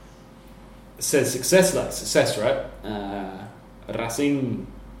says success like success, right? Racing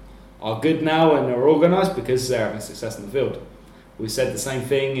are good now and are organised because they're having success in the field. We said the same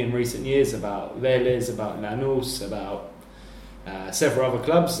thing in recent years about Vélez, about Lanús, about several other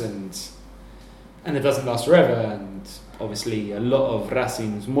clubs, and it doesn't last forever. And obviously, a lot of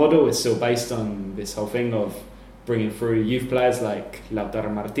Racing's model is still based on this whole thing of bringing through youth players like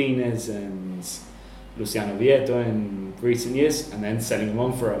Lautaro Martinez and Luciano Vieto in recent years, and then selling them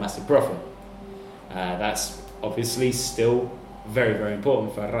on for a massive profit. That's obviously still very, very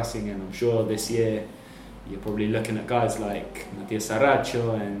important for Racing, and I'm sure this year you're probably looking at guys like Matias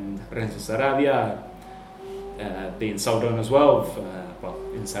Sarracho and Renzo Sarabia being sold on as well,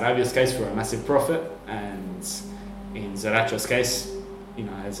 in Sarabia's case for a massive profit, and in Sarracho's case,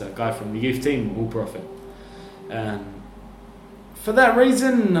 as a guy from the youth team, will profit. For that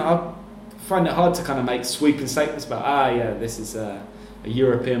reason, I find it hard to kind of make sweeping statements about this is a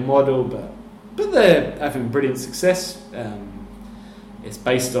European model, but they're having brilliant success. It's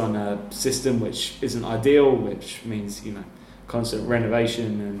based on a system which isn't ideal, which means constant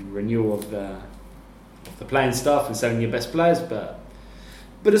renovation and renewal of the playing staff and selling your best players, but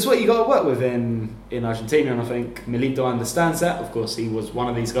it's what you got to work with in Argentina, and I think Milito understands that. Of course, he was one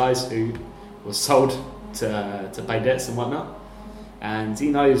of these guys who was sold to pay debts and whatnot, and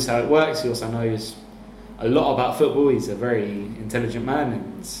he knows how it works. He also knows a lot about football. He's a very intelligent man,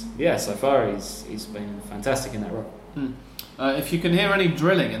 and so far he's been fantastic in that role. If you can hear any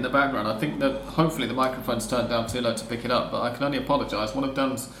drilling in the background, I think that hopefully the microphone's turned down too low to pick it up, but I can only apologise. One of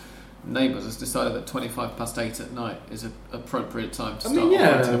Dan's neighbours has decided that 8:25 at night is an appropriate time to start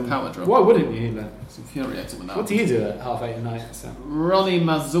operating a power drill. Why wouldn't you? It's infuriating when that What do you do at 8:30 at night? So? Ronnie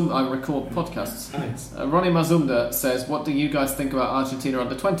Mazumda, I record podcasts. Nice. Ronnie Mazumda says, what do you guys think about Argentina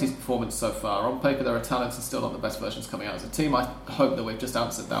under-20s performance so far? On paper there are talents and still not the best versions coming out as a team. I hope that we've just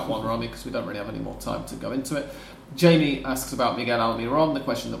answered that one, Ronnie, because we don't really have any more time to go into it. Jamie asks about Miguel Almiron, the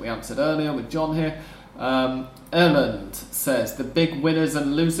question that we answered earlier with John here. Erland says, the big winners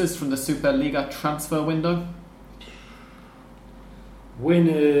and losers from the Superliga transfer window?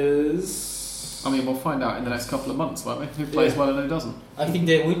 Winners... I mean, we'll find out in the next couple of months, won't we? Who plays well and who doesn't? I think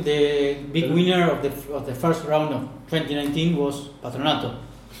the big winner of the first round of 2019 was Patronato.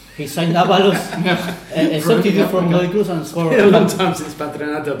 He signed Avalos, a substitute from Godoy Cruz, and scored. A long time since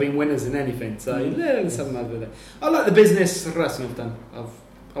Patronato have been winners in anything, so let's have another there. I like the business Racing have done.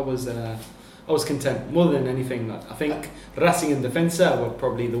 I was content more than anything. I think Racing and Defensa were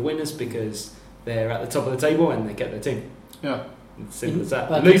probably the winners because they're at the top of the table and they kept their team. Yeah, it's simple as that.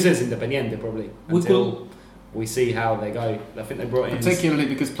 The losers Independiente probably until we see how they go. I think they brought in particularly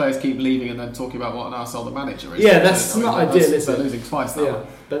because players keep leaving and then talking about what an arsehole the manager is. Yeah, that's not ideal. They're losing twice that way.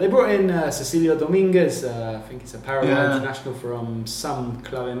 But they brought in Cecilio Dominguez. I think he's a Paraguay international from some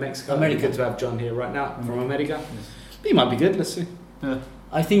club in Mexico. America. Good to have John here right now from America. Yes. But he might be good. Let's see. Yeah.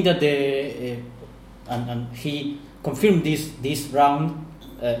 I think that and he confirmed this round.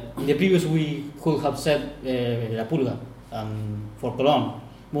 In the previous we could have said La Pulga for Colón.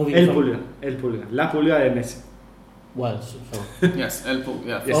 El Pulga. La Pulga de Messi. Well, so yes, El Pulga.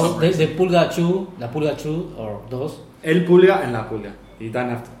 Yeah. Yes. The Pulga 2, La Pulga 2 or dos. El Pulga and La Pulga. You don't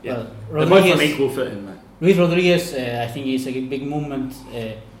have to. Yeah. They're both on equal footing, man. Luis Rodriguez, I think, is a big movement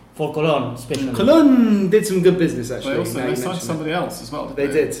for Colón, especially. Colón did some good business actually. They signed somebody else as well. They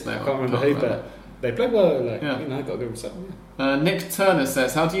did. I can't remember who, but they played well. Got a good result. Nick Turner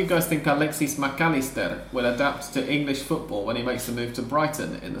says, how do you guys think Alexis McAllister will adapt to English football when he makes the move to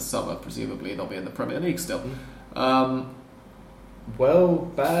Brighton in the summer? Presumably they'll be in the Premier League still.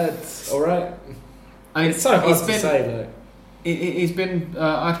 Well, bad, alright. It's so hard to say. He's been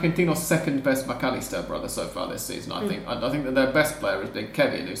Argentina's second best McAllister brother so far this season. I think that their best player has been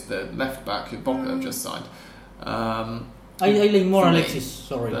Kevin, who's the left back who Boca have just signed. I like more Alexis.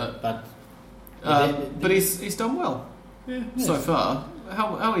 Sorry, but he's done well so far.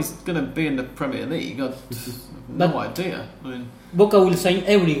 How he's going to be in the Premier League? I've no idea. I mean, Boca will sign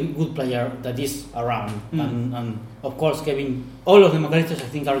every good player that is around, and of course Kevin. All of the McAllisters I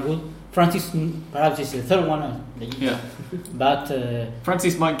think are good. Francis perhaps is the third one. But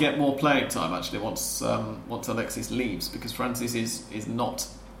Francis might get more playing time actually once Alexis leaves, because Francis is not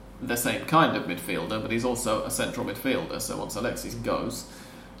the same kind of midfielder, but he's also a central midfielder. So once Alexis goes,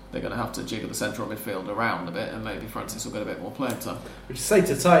 they're going to have to jiggle the central midfield around a bit, and maybe Francis will get a bit more playing time. Would you say,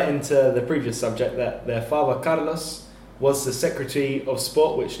 to tie it into the previous subject, that their father Carlos was the Secretary of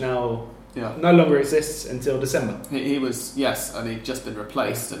Sport, which now no longer exists until December? He was, yes, and he'd just been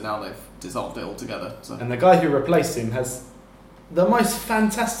replaced, and now they've dissolved it altogether. So. And the guy who replaced him has the most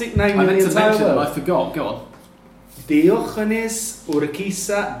fantastic name in the entire world. I forgot, go on. Diogenes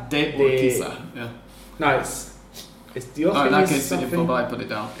Urquiza de Urquiza, yeah. No, it's Diogenes in that case, something. I put it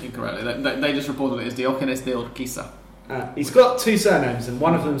down incorrectly. They just reported it as Diogenes de Urquiza. He's got two surnames, and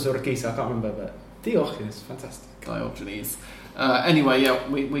one of them's Urquiza, I can't remember, but Diogenes, fantastic. Diogenes. Anyway, yeah,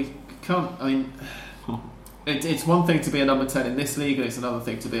 we can't. I mean, it's one thing to be a number 10 in this league, and it's another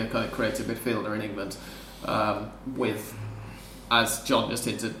thing to be a kind of creative midfielder in England with, as John just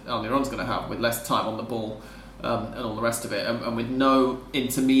hinted, Almiron's going to have, with less time on the ball and all the rest of it, and with no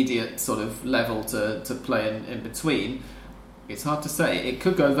intermediate sort of level to play in between. It's hard to say. It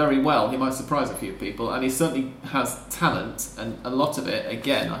could go very well. He might surprise a few people, and he certainly has talent, and a lot of it.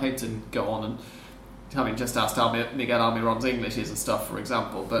 Again, I hate to go on and having just asked how Miguel Almiron's English is and stuff, for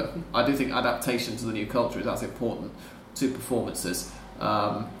example, but I do think adaptation to the new culture is as important to performances,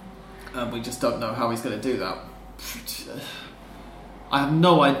 and we just don't know how he's going to do that. I have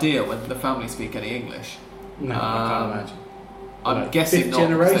no idea whether the family speak any English. No, I can't imagine. I'm guessing not,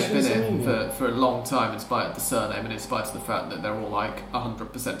 because they've been generation here for a long time, in spite of the surname and in spite of the fact that they're all like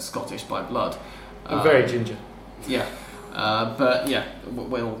 100% Scottish by blood. I'm very ginger. Yeah, but yeah,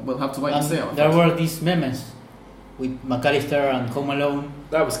 we'll have to wait and see. There were these memes with McAllister and Home Alone.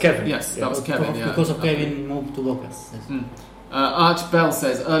 That was Kevin. Yes, that was Kevin. Yeah, because of Kevin moved to Boca. Yes. Arch Bell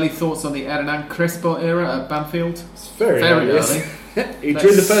says early thoughts on the Hernan Crespo era at Banfield. It's very early. Yes. He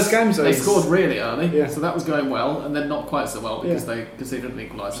drew the first game, so they scored really early, yeah. so that was going well, and then not quite so well because they conceded an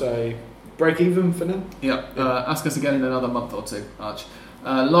equaliser. So break even for now. Yeah. Ask us again in another month or two, Arch.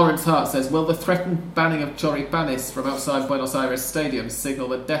 Lawrence Hart says, will the threatened banning of Choripanes from outside Buenos Aires Stadium signal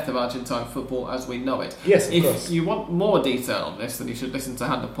the death of Argentine football as we know it? Yes, of if course. you want more detail on this, then you should listen to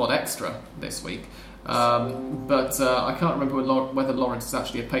Hand of Pod Extra this week. But I can't remember whether Lawrence is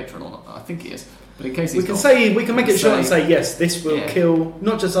actually a patron or not. I think he is. But in case we can make it short and say yes, this will kill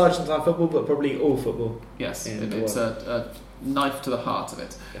not just Argentine football, but probably all football. Yes, it's a knife to the heart of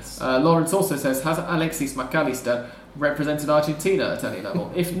it. Yes. Lawrence also says, has Alexis McAllister represented Argentina at any level?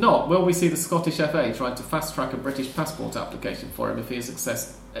 If not, will we see the Scottish FA trying to fast track a British passport application for him if he is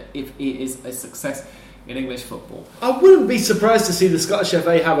a success in English football? I wouldn't be surprised to see the Scottish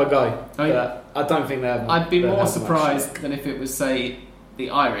FA have a go. But I don't think they have. I'd be more surprised than if it was, say,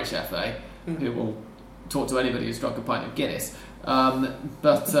 the Irish FA, who will talk to anybody who's drunk a pint of Guinness.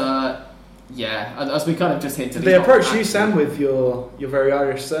 Yeah, as we kind of just hinted. Did they approach you, Sam, with your very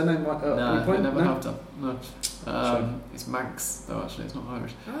Irish surname? No, they never have done. No. It's Manx, though, actually, it's not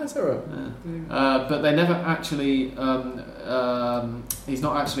Irish. Ah, is that right? Yeah. But they never actually... he's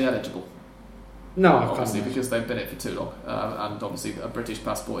not actually eligible. No, obviously, because they've been it for too long. And obviously a British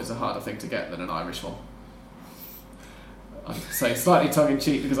passport is a harder thing to get than an Irish one. I say slightly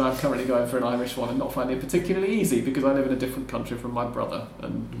tongue-in-cheek because I'm currently going for an Irish one and not finding it particularly easy because I live in a different country from my brother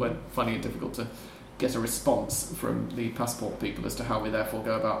and we're finding it difficult to get a response from the passport people as to how we therefore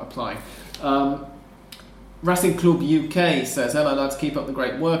go about applying. Racing Club UK says, hello lads, keep up the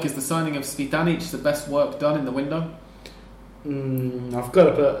great work. Is the signing of Svitanic the best work done in the window? I've got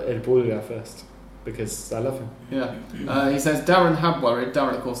to put El Pulga first because I love him. Yeah. He says, Darren had worried,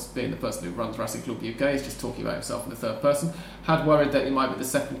 Darren of course being the person who runs Racing Club UK, he's just talking about himself in the third person, had worried that he might be the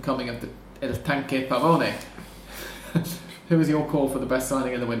second coming of the El Tanque Pavone. Who was your call for the best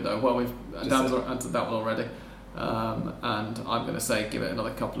signing in the window? Well, Dan's answered that one already, and I'm going to say give it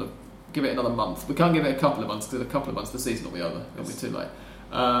another month. We can't give it a couple of months because in a couple of months the season will be over. It'll be too late.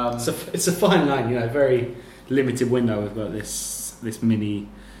 It's a fine line, very limited window. We've got this mini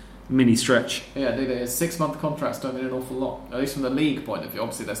stretch. Yeah, dude, 6-month contracts don't mean an awful lot, at least from the league point of view.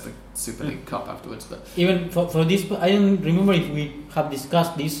 Obviously there's the Super League Cup afterwards, but even for this, I don't remember if we have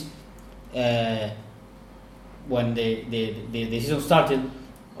discussed this when the season started.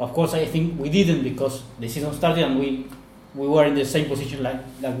 Of course I think we didn't because the season started and we were in the same position like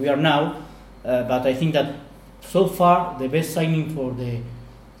we are now, but I think that so far the best signing for the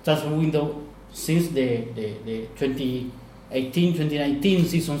transfer window since the 2018-2019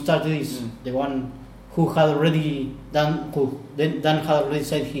 season started is the one who had already done. Dan had already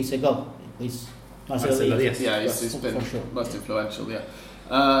said he's a god. He's Marcelo Diaz. Yeah, he's been most influential. Yeah,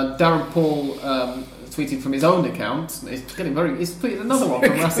 Darren Paul tweeting from his own account. He's tweeted another one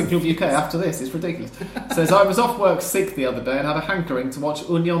from Racing Club UK after this. It's ridiculous. Says, I was off work sick the other day and had a hankering to watch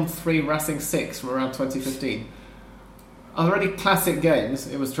Union 3 Racing 6 from around 2015. Are there any classic games?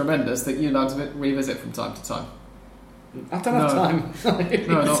 It was tremendous that you lads revisit from time to time. I don't have time.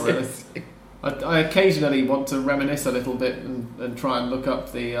 No, not really. I occasionally want to reminisce a little bit and try and look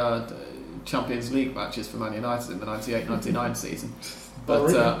up the Champions League matches for Man United in the 98-99 season.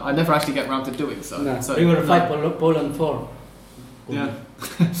 But I never actually get round to doing so. No. So River 5, Poland 4. Yeah.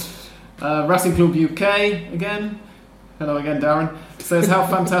 Racing Club UK again. Hello again, Darren. Says, how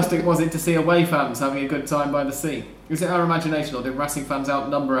fantastic was it to see away fans having a good time by the sea? Is it our imagination or did Racing fans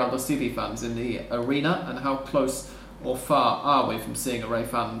outnumber Aldosivi fans in the arena? And how close or far are we from seeing away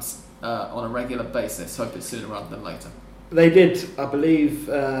fans on a regular basis? Hope it's sooner rather than later. They did, I believe.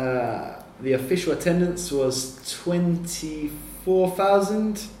 The official attendance was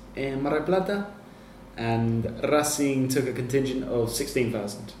 24,000 in Mar del Plata, and Racing took a contingent of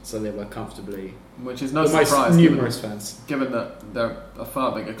 16,000, so they were comfortably Which is no the most surprise, numerous fans. given that they're a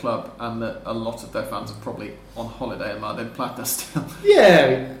far bigger club and that a lot of their fans are probably on holiday in Mar del Plata still.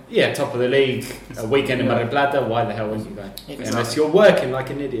 Yeah, top of the league, a weekend in Mar del Plata. Why the hell wouldn't you go? Exactly. Unless you're working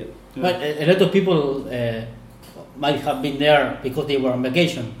like an idiot. But a lot of people might have been there because they were on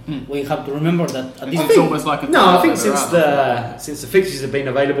vacation. We have to remember that at It's least almost like a No, I think turnover since the fixtures have been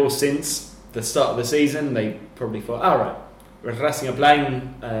available since the start of the season, they probably thought, all right, Racing are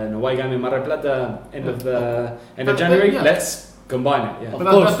playing an away game in Mar del Plata end of January. yeah. Let's combine it. Yeah. But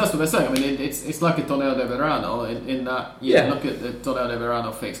that's what they're saying. I mean, it's like a Torneo de Verano in that you look at the Torneo de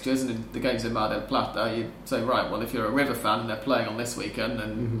Verano fixtures and in the games in Mar del Plata, you say, right, well, if you're a River fan and they're playing on this weekend,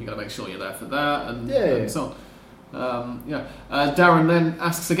 then you've got to make sure you're there for that and so on. Darren then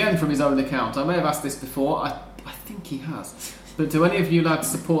asks again from his own account. I may have asked this before. I think he has. But do any of you lads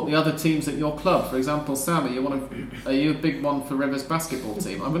support the other teams at your club? For example, Sam, are you a big one for Rivers basketball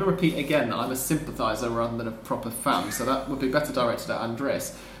team? I'm going to repeat again that I'm a sympathiser rather than a proper fan, so that would be better directed at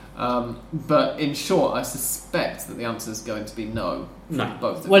Andres. But in short, I suspect that the answer is going to be no. No.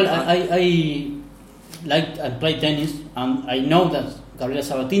 Both. well, I liked and played tennis, and I know that Gabriele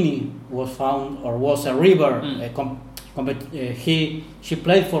Sabatini was a River. She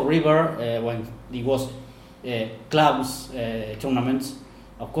played for River when it was clubs tournaments.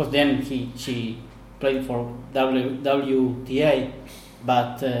 Of course, then she played for WTA,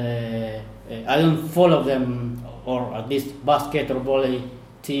 but I don't follow them, or at least basket or volley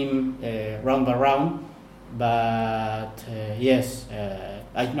team round by round. But yes,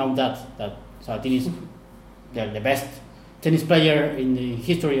 I know that Sabatini is the best tennis player in the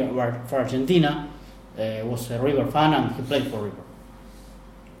history for Argentina. Was a River fan, and he played for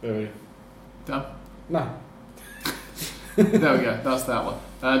River. Dan? No. There we go, that's that one.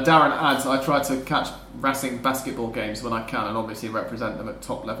 Darren adds, I try to catch Racing basketball games when I can and obviously represent them at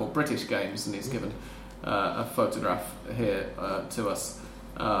top level British games, and he's given a photograph here to us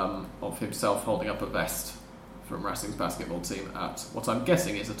of himself holding up a vest from Racing's basketball team at what I'm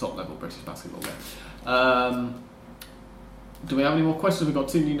guessing is a top level British basketball game. Do we have any more questions? We've got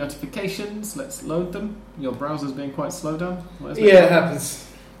 2 new notifications. Let's load them. Your browser's being quite slow down. Yeah, it happens.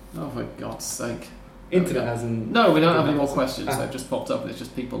 Oh, for God's sake. Internet hasn't. No, we don't have any more questions. They've just popped up and it's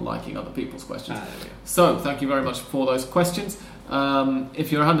just people liking other people's questions. There we go. So, thank you very much for those questions.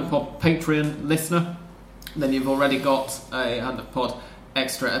 If you're a Hand of Pod Patreon listener, then you've already got a Hand of Pod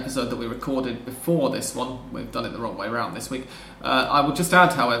extra episode that we recorded before this one. We've done it the wrong way around this week. I will just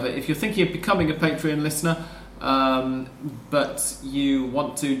add, however, if you're thinking of becoming a Patreon listener, but you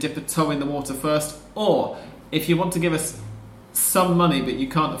want to dip a toe in the water first, or if you want to give us some money but you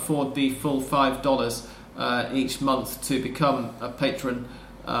can't afford the full $5 each month to become a patron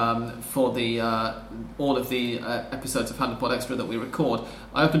for the all of the episodes of Hand of Pod Extra that we record,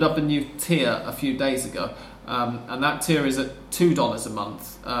 I opened up a new tier a few days ago, and that tier is at $2 a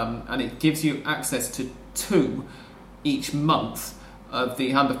month, and it gives you access to 2 each month of the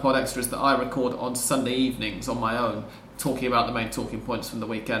Hand of Pod Extras that I record on Sunday evenings on my own, talking about the main talking points from the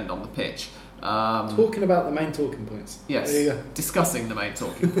weekend on the pitch. Talking about the main talking points. Yes, There you go. discussing the main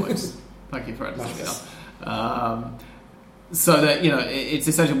talking points. Thank you for editing it up. So that, it's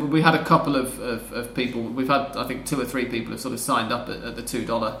essential. We had a couple of people. We've had, I think, 2 or 3 people have sort of signed up at the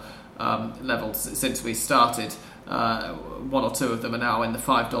 $2 level since we started. 1 or 2 of them are now in the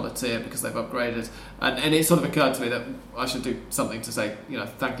 $5 tier because they've upgraded, and it sort of occurred to me that I should do something to say,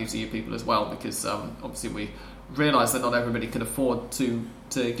 thank you to you people as well, because obviously we realise that not everybody can afford to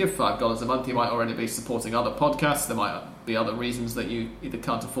give $5 a month. You might already be supporting other podcasts. There might be other reasons that you either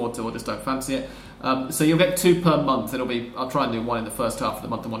can't afford to or just don't fancy it. So you'll get 2 per month. I'll try and do 1 in the first half of the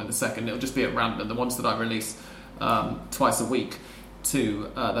month and 1 in the second. It'll just be at random. The ones that I release twice a week to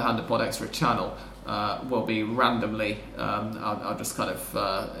the Hand of Pod Extra channel will be randomly. I'll just kind of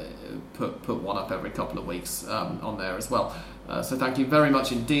put 1 up every couple of weeks on there as well. So thank you very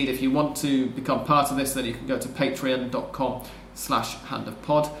much indeed. If you want to become part of this, then you can go to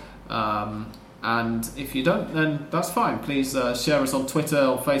patreon.com/handofpod. And if you don't, then that's fine. Please share us on Twitter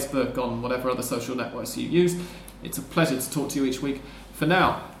or Facebook, on whatever other social networks you use. It's a pleasure to talk to you each week. For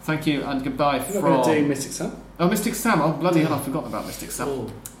now, thank you and goodbye You're not going to do Mystic Sam? Oh, Mystic Sam. Oh, bloody hell, I forgot about Mystic Sam. Oh.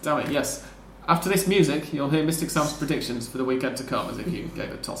 Damn it, yes. After this music, you'll hear Mystic Sam's predictions for the weekend to come, as if you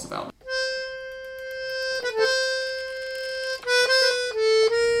gave a toss about them.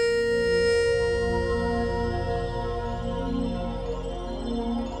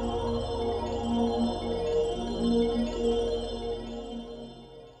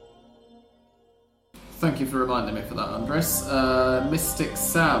 Thank you for reminding me for that, Andres. Mystic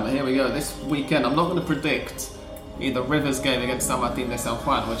Sam, here we go. This weekend, I'm not going to predict either River's game against San Martín de San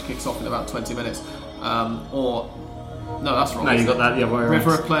Juan, which kicks off in about 20 minutes, or... No, that's wrong. No, you got that the other way around.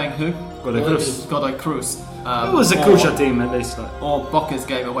 River are playing who? Godoy Cruz. Godoy Cruz. It was a crucial team, at least. Or Boca's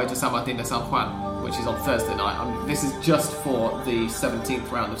game away to San Martín de San Juan, which is on Thursday night. This is just for the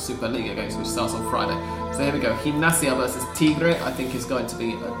 17th round of Superliga games, which starts on Friday. So here we go. Gimnasia versus Tigre, I think is going to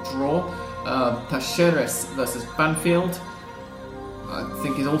be a draw. Talleres versus Banfield, I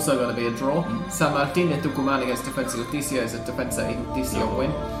think is also going to be a draw. San Martín de Tucumán against Defensa y Justicia is a Defensa y Justicia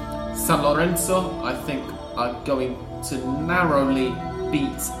win. San Lorenzo, I think, are going to narrowly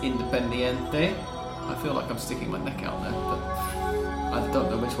beat Independiente. I feel like I'm sticking my neck out there, but I don't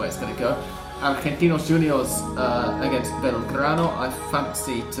know which way it's going to go. Argentinos Juniors against Belgrano, I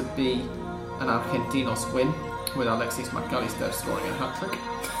fancy to be an Argentinos win with Alexis McAllister scoring a hat-trick.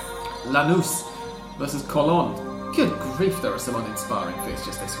 Lanús versus Colón. Good grief, there are some uninspiring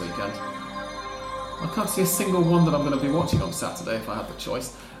fixtures this weekend. I can't see a single one that I'm going to be watching on Saturday if I had the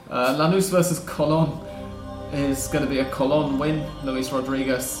choice. Lanús versus Colón is going to be a Colón win. Luis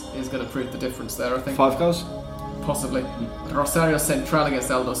Rodriguez is going to prove the difference there, I think. 5 goals? Possibly. Rosario Central against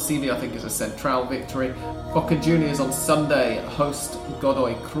Aldosivi, I think, is a Central victory. Boca Juniors on Sunday host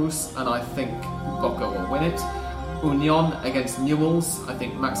Godoy Cruz, and I think Boca will win it. Union against Newell's, I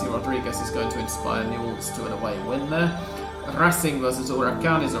think Maxi Rodriguez is going to inspire Newell's to an away win there. Racing versus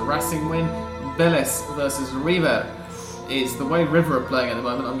Huracan is a Racing win. Vélez versus River is the way River are playing at the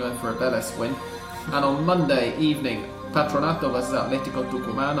moment. I'm going for a Vélez win. And on Monday evening, Patronato versus Atlético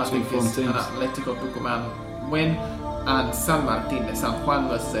Tucumán, I think is an Atlético Tucumán win. And San Martín de San Juan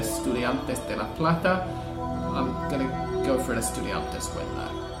versus Estudiantes de La Plata. I'm going to go for an Estudiantes win there.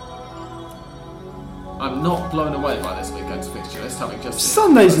 I'm not blown away by this weekend's fixture list, having just...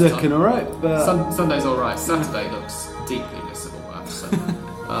 Sunday's looking alright, but... Sunday's alright. Saturday looks deeply missable, I have to say.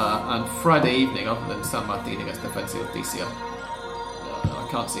 And Friday evening, other than San Martín against Defensa y Justicia, I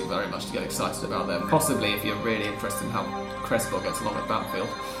can't see very much to get excited about there. Possibly if you're really interested in how Crespo gets along at Banfield.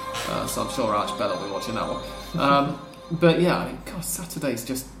 So I'm sure Arch Bell will be watching that one. But yeah, I mean, God, Saturday's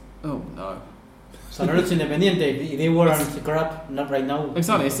just... Oh no. San Lorenzo Independiente, they were on the crap, not right now.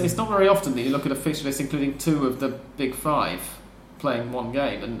 Exactly, it's not very often that you look at a fixture list including 2 of the big 5 playing one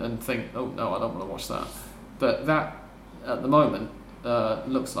game and think, oh no, I don't want to watch that. But that, at the moment,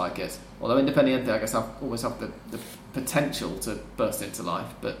 looks like it. Although Independiente, I guess, always have the potential to burst into life,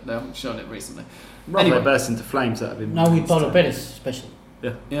 but they haven't shown it recently. Anyway, they burst into flames, that have been... Now with Paulo Perez, especially.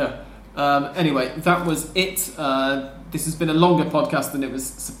 Yeah. Anyway, that was it. This has been a longer podcast than it was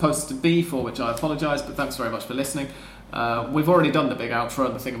supposed to be, for which I apologise, but thanks very much for listening. We've already done the big outro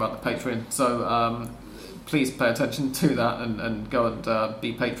and the thing about the Patreon, so please pay attention to that and go and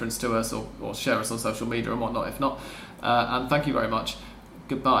be patrons to us or share us on social media and whatnot if not. And thank you very much.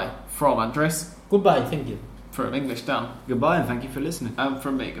 Goodbye from Andres. Goodbye, thank you. From English Dan. Goodbye and thank you for listening. And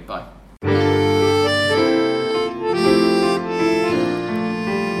from me, goodbye.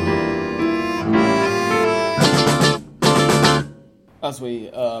 As we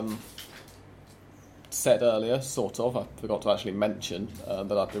said earlier, sort of, I forgot to actually mention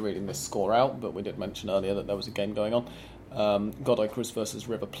that I'd be reading this score out, but we did mention earlier that there was a game going on. Godoy Cruz versus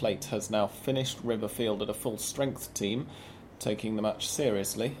River Plate has now finished. River fielded a full-strength team, taking the match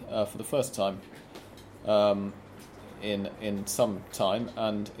seriously for the first time in some time,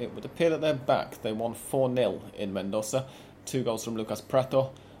 and it would appear that they're back. They won 4-0 in Mendoza. 2 goals from Lucas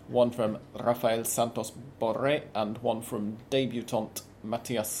Prato, 1 from Rafael Santos Borre, and 1 from debutant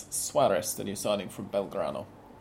Matias Suarez, the new signing from Belgrano.